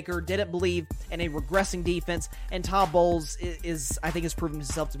believe in Baker. Didn't believe in a regressing defense. And Todd Bowles I think, has proven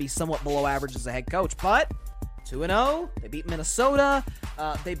himself to be somewhat below average as a head coach. But 2-0. They beat Minnesota.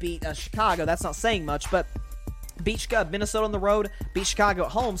 They beat Chicago. That's not saying much, but beat Minnesota on the road, beat Chicago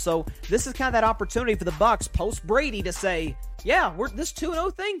at home. So this is kind of that opportunity for the Bucs post Brady to say, yeah, this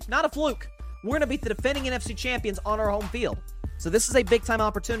 2-0 thing, not a fluke. We're going to beat the defending NFC champions on our home field. So this is a big-time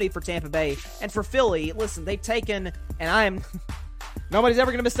opportunity for Tampa Bay. And for Philly, listen, they've taken, and nobody's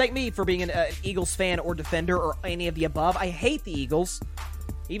ever going to mistake me for being an Eagles fan or defender or any of the above. I hate the Eagles.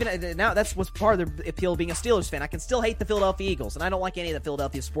 Even now, that's what's part of the appeal of being a Steelers fan. I can still hate the Philadelphia Eagles, and I don't like any of the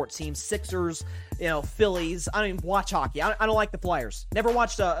Philadelphia sports teams. Sixers, Phillies. I don't even watch hockey. I don't like the Flyers. Never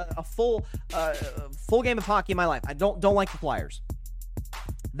watched a full game of hockey in my life. I don't like the Flyers.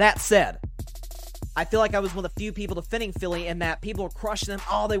 That said, I feel like I was one of the few people defending Philly in that people were crushing them.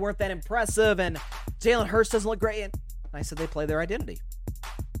 Oh, they weren't that impressive, and Jalen Hurts doesn't look great. And I said they play their identity.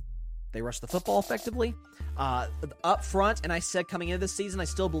 They rush the football effectively. Up front, and I said coming into this season, I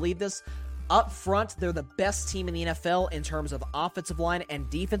still believe this, up front, they're the best team in the NFL in terms of offensive line and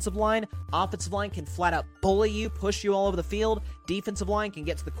defensive line. Offensive line can flat out bully you, push you all over the field. Defensive line can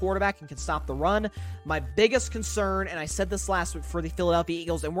get to the quarterback and can stop the run. My biggest concern, and I said this last week for the Philadelphia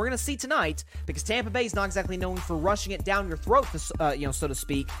Eagles, and we're going to see tonight, because Tampa Bay is not exactly known for rushing it down your throat, so to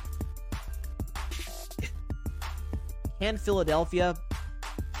speak. Can Philadelphia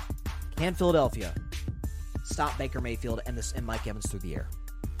stop Baker Mayfield and Mike Evans through the air?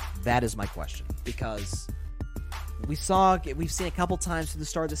 That is my question, because we've seen a couple times through the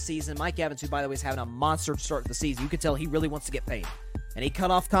start of the season, Mike Evans, who by the way is having a monster start to the season, you could tell he really wants to get paid. And he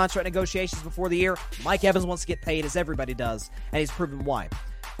cut off contract negotiations before the year. Mike Evans wants to get paid, as everybody does, and he's proven why.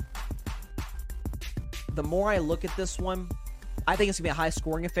 The more I look at this one, I think it's going to be a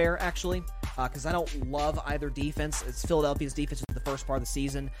high-scoring affair, actually, because I don't love either defense. It's Philadelphia's defense in the first part of the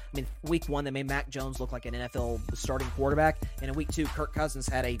season. I mean, week 1, they made Mac Jones look like an NFL starting quarterback, and in week 2, Kirk Cousins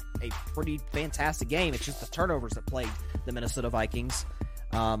had a pretty fantastic game. It's just the turnovers that plagued the Minnesota Vikings.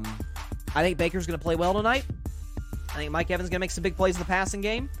 I think Baker's going to play well tonight. I think Mike Evans is going to make some big plays in the passing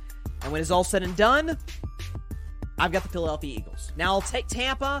game, and when it's all said and done, I've got the Philadelphia Eagles. Now, I'll take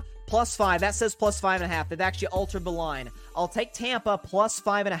Tampa +5. That says +5.5. They've actually altered the line. I'll take Tampa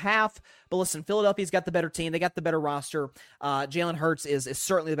 +5.5. But listen, Philadelphia's got the better team. They got the better roster. Jalen Hurts is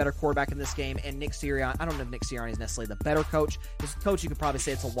certainly the better quarterback in this game. And Nick Sirianni, I don't know if Nick Sirianni is necessarily the better coach. His coach, you could probably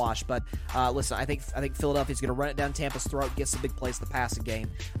say it's a wash. But listen, I think Philadelphia's going to run it down Tampa's throat, get some big plays in the passing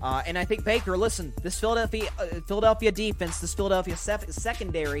game. And I think Baker, listen, this Philadelphia defense, this Philadelphia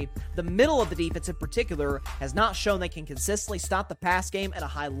secondary, the middle of the defense in particular, has not shown they can consistently stop the pass game at a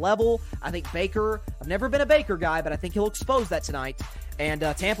high level. I think Baker, I've never been a Baker guy, but I think he'll expose that tonight. And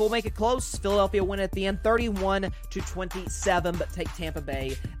Tampa will make it close. Philadelphia win at the end, 31-27, but take Tampa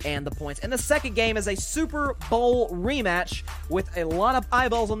Bay and the points. And the second game is a Super Bowl rematch with a lot of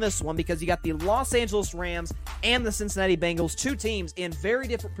eyeballs on this one, because you got the Los Angeles Rams and the Cincinnati Bengals, two teams in very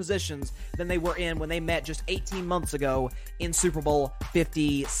different positions than they were in when they met just 18 months ago in Super Bowl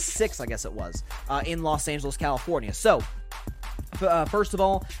 56, I guess it was, in Los Angeles, California. So, first of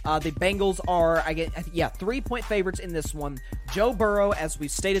all, the Bengals are, 3-point favorites in this one. Joe Burrow, as we've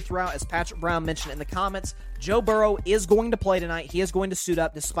stated throughout, as Patrick Brown mentioned in the comments, Joe Burrow is going to play tonight. He is going to suit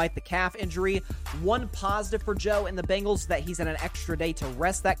up despite the calf injury. One positive for Joe and the Bengals is that he's had an extra day to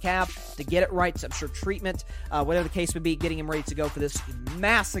rest that calf, to get it right, so I'm sure treatment, whatever the case would be, getting him ready to go for this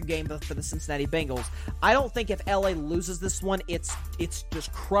massive game for the Cincinnati Bengals. I don't think if LA loses this one, it's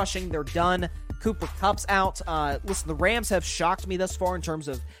just crushing. They're done. Cooper Kupp's out. Listen, the Rams have shocked me thus far in terms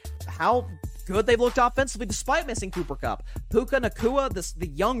of how good they've looked offensively despite missing Cooper Kupp. Puka Nacua, the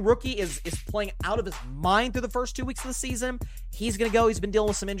young rookie, is playing out of his mind through the first 2 weeks of the season. He's going to go. He's been dealing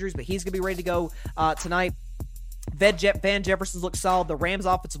with some injuries, but he's going to be ready to go tonight. Van Jefferson's looked solid. The Rams'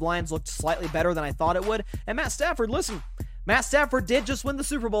 offensive lines looked slightly better than I thought it would. And Matt Stafford, listen, Matt Stafford did just win the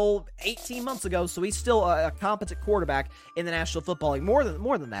Super Bowl 18 months ago, so he's still a competent quarterback in the National Football League. More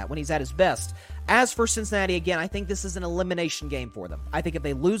than that, when he's at his best. As for Cincinnati, again, I think this is an elimination game for them. I think if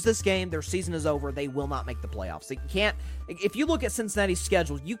they lose this game, their season is over. They will not make the playoffs. They can't. If you look at Cincinnati's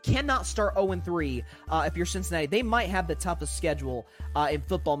schedule, you cannot start 0-3 if you're Cincinnati. They might have the toughest schedule in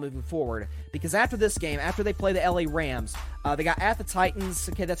football moving forward, because after this game, after they play the LA Rams, they got at the Titans.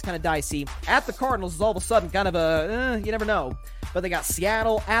 Okay, that's kind of dicey. At the Cardinals is all of a sudden kind of a, you never know. But they got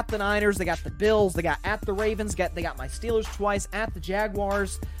Seattle, at the Niners, they got the Bills, they got at the Ravens, they got my Steelers twice, at the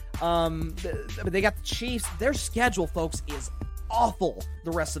Jaguars, they got the Chiefs. Their schedule, folks, is awful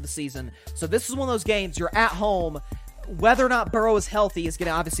the rest of the season. So this is one of those games, you're at home. Whether or not Burrow is healthy is going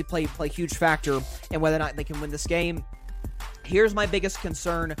to obviously play a huge factor in whether or not they can win this game. Here's my biggest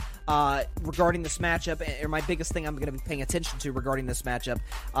concern regarding this matchup, or my biggest thing I'm going to be paying attention to regarding this matchup,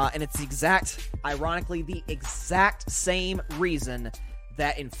 and it's ironically, the exact same reason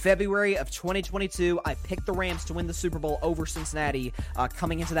that in February of 2022, I picked the Rams to win the Super Bowl over Cincinnati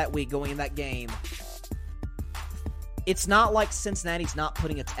coming into that week, going in that game. It's not like Cincinnati's not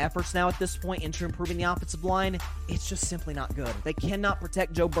putting its efforts now at this point into improving the offensive line. It's just simply not good. They cannot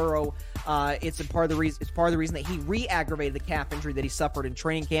protect Joe Burrow. It's part of the reason that he re-aggravated the calf injury that he suffered in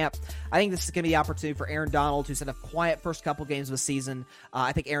training camp. I think this is going to be the opportunity for Aaron Donald, who's had a quiet first couple games of the season.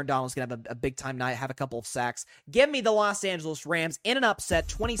 I think Aaron Donald's going to have a big-time night, have a couple of sacks. Give me the Los Angeles Rams in an upset,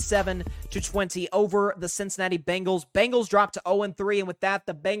 27-20 over the Cincinnati Bengals. Bengals drop to 0-3, and with that,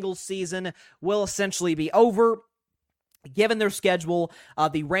 the Bengals season will essentially be over. Given their schedule,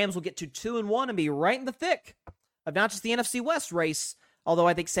 the Rams will get to 2-1 and be right in the thick of not just the NFC West race, although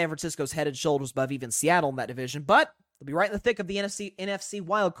I think San Francisco's head and shoulders above even Seattle in that division, but they'll be right in the thick of the NFC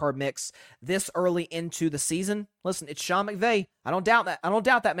wildcard mix this early into the season. Listen, it's Sean McVay. I don't doubt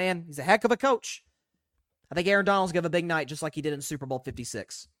that, man. He's a heck of a coach. I think Aaron Donald's going to have a big night just like he did in Super Bowl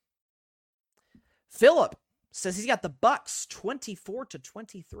 56. Philip says he's got the Bucks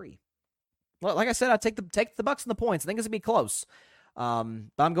 24-23. Well, like I said, I'd take the Bucks and the points. I think it's going to be close. But I'm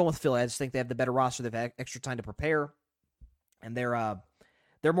going with Philly. I just think they have the better roster. They've had extra time to prepare. And they're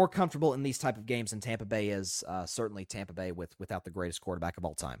more comfortable in these type of games than Tampa Bay is. Certainly Tampa Bay without the greatest quarterback of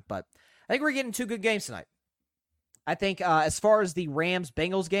all time. But I think we're getting two good games tonight. I think as far as the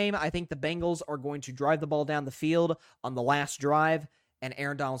Rams-Bengals game, I think the Bengals are going to drive the ball down the field on the last drive, and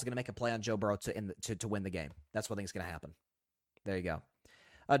Aaron Donald's going to make a play on Joe Burrow to win the game. That's what I think is going to happen. There you go.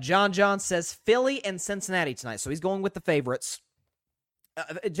 John says Philly and Cincinnati tonight, so he's going with the favorites.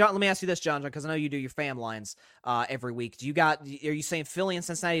 John, let me ask you this, John, because I know you do your fam lines every week. Are you saying Philly and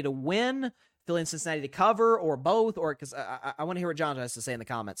Cincinnati to win, Philly and Cincinnati to cover, or both? Or because I want to hear what John has to say in the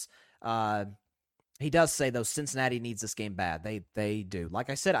comments. He does say though Cincinnati needs this game bad. They do. Like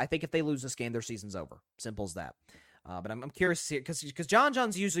I said, I think if they lose this game, their season's over. Simple as that. But I'm curious to see because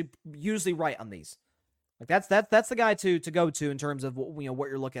John's usually right on these. Like that's the guy to go to in terms of what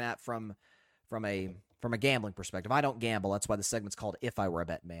you're looking at from a gambling perspective. I don't gamble. That's why the segment's called If I Were a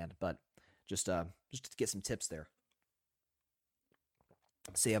Bet Man. But just to get some tips there.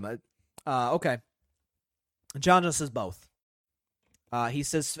 See, okay. John just says both. He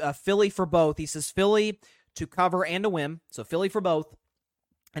says Philly for both. He says Philly to cover and to win. So Philly for both.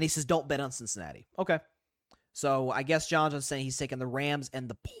 And he says don't bet on Cincinnati. Okay. So I guess John's saying he's taking the Rams and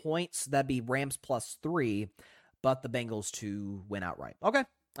the points. That'd be Rams +3, but the Bengals to win outright. Okay,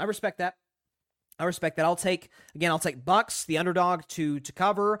 I respect that. I'll take Bucks, the underdog, to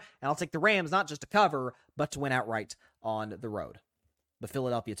cover, and I'll take the Rams not just to cover, but to win outright on the road. But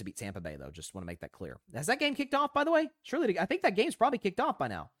Philadelphia to beat Tampa Bay, though. Just want to make that clear. Has that game kicked off, by the way? Surely, I think that game's probably kicked off by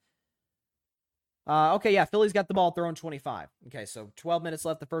now. Okay, yeah, Philly's got the ball throwing 25. Okay, so 12 minutes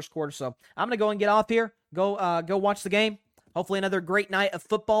left the first quarter, so I'm going to go and get off here. Go watch the game. Hopefully another great night of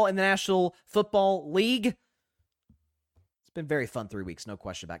football in the National Football League. It's been very fun 3 weeks, no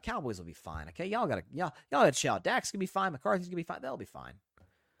question about it. Cowboys will be fine, okay? Y'all gotta chill out. Dak's going to be fine. McCarthy's going to be fine. They'll be fine.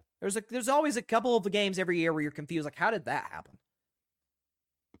 There's always a couple of the games every year where you're confused, like, how did that happen?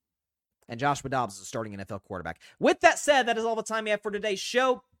 And Joshua Dobbs is a starting NFL quarterback. With that said, that is all the time we have for today's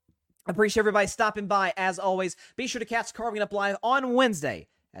show. I appreciate everybody stopping by, as always. Be sure to catch Carving Up Live on Wednesday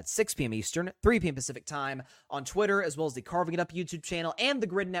at 6 p.m. Eastern, 3 p.m. Pacific time on Twitter, as well as the Carving It Up YouTube channel and the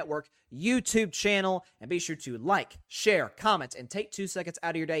Grid Network YouTube channel. And be sure to like, share, comment, and take 2 seconds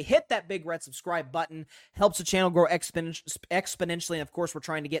out of your day. Hit that big red subscribe button. Helps the channel grow exponentially. And, of course, we're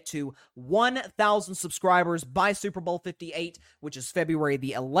trying to get to 1,000 subscribers by Super Bowl 58, which is February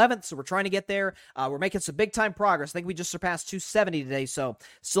the 11th. So we're trying to get there. We're making some big-time progress. I think we just surpassed 270 today. So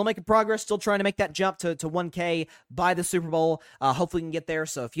still making progress. Still trying to make that jump to 1K by the Super Bowl. Hopefully we can get there.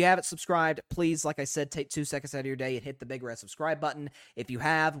 So if you haven't subscribed, please, like I said, take 2 seconds out of your day and hit the big red subscribe button. If you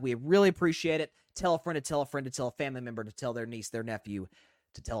have, we really appreciate it. Tell a friend to tell a friend to tell a family member to tell their niece, their nephew,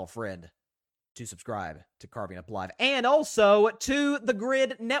 to tell a friend to subscribe to Carving Up Live. And also to the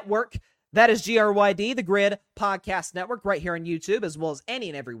Grid Network. That is GRYD, the Grid Podcast Network, right here on YouTube, as well as any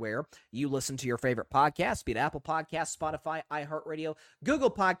and everywhere you listen to your favorite podcasts, be it Apple Podcasts, Spotify, iHeartRadio, Google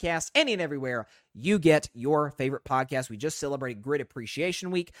Podcasts, any and everywhere you get your favorite podcast. We just celebrated Grid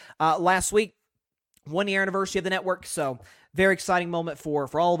Appreciation Week last week. 1-year anniversary of the network, so very exciting moment for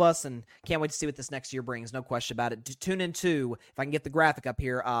all of us, and can't wait to see what this next year brings. No question about it. Tune in to, if I can get the graphic up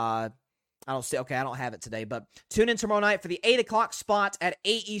here, I don't have it today, but tune in tomorrow night for the 8 o'clock spot at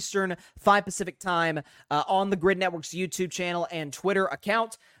 8 Eastern, 5 Pacific time on the Grid Network's YouTube channel and Twitter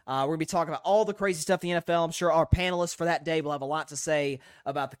account. We're going to be talking about all the crazy stuff in the NFL. I'm sure our panelists for that day will have a lot to say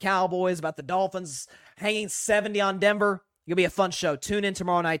about the Cowboys, about the Dolphins hanging 70 on Denver. It'll be a fun show. Tune in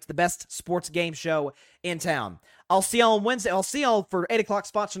tomorrow night to the best sports game show in town. I'll see y'all on Wednesday. I'll see y'all for 8 o'clock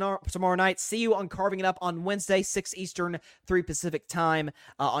spot tomorrow night. See you on Carving It Up on Wednesday, 6 Eastern, 3 Pacific time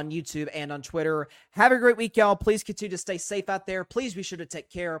on YouTube and on Twitter. Have a great week, y'all. Please continue to stay safe out there. Please be sure to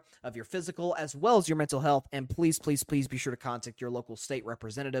take care of your physical as well as your mental health. And please, please, please be sure to contact your local state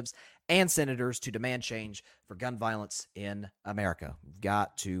representatives and senators to demand change for gun violence in America. We've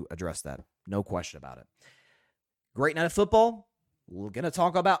got to address that. No question about it. Great night of football. We're going to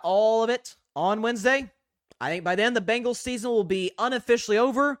talk about all of it on Wednesday. I think by then the Bengals season will be unofficially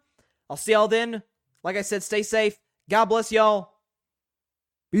over. I'll see y'all then. Like I said, stay safe. God bless y'all.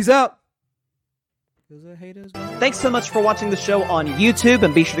 Peace out. Thanks so much for watching the show on YouTube,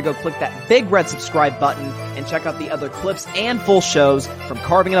 and be sure to go click that big red subscribe button and check out the other clips and full shows from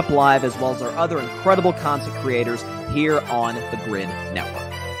Carving It Up Live, as well as our other incredible content creators here on the Grid Network.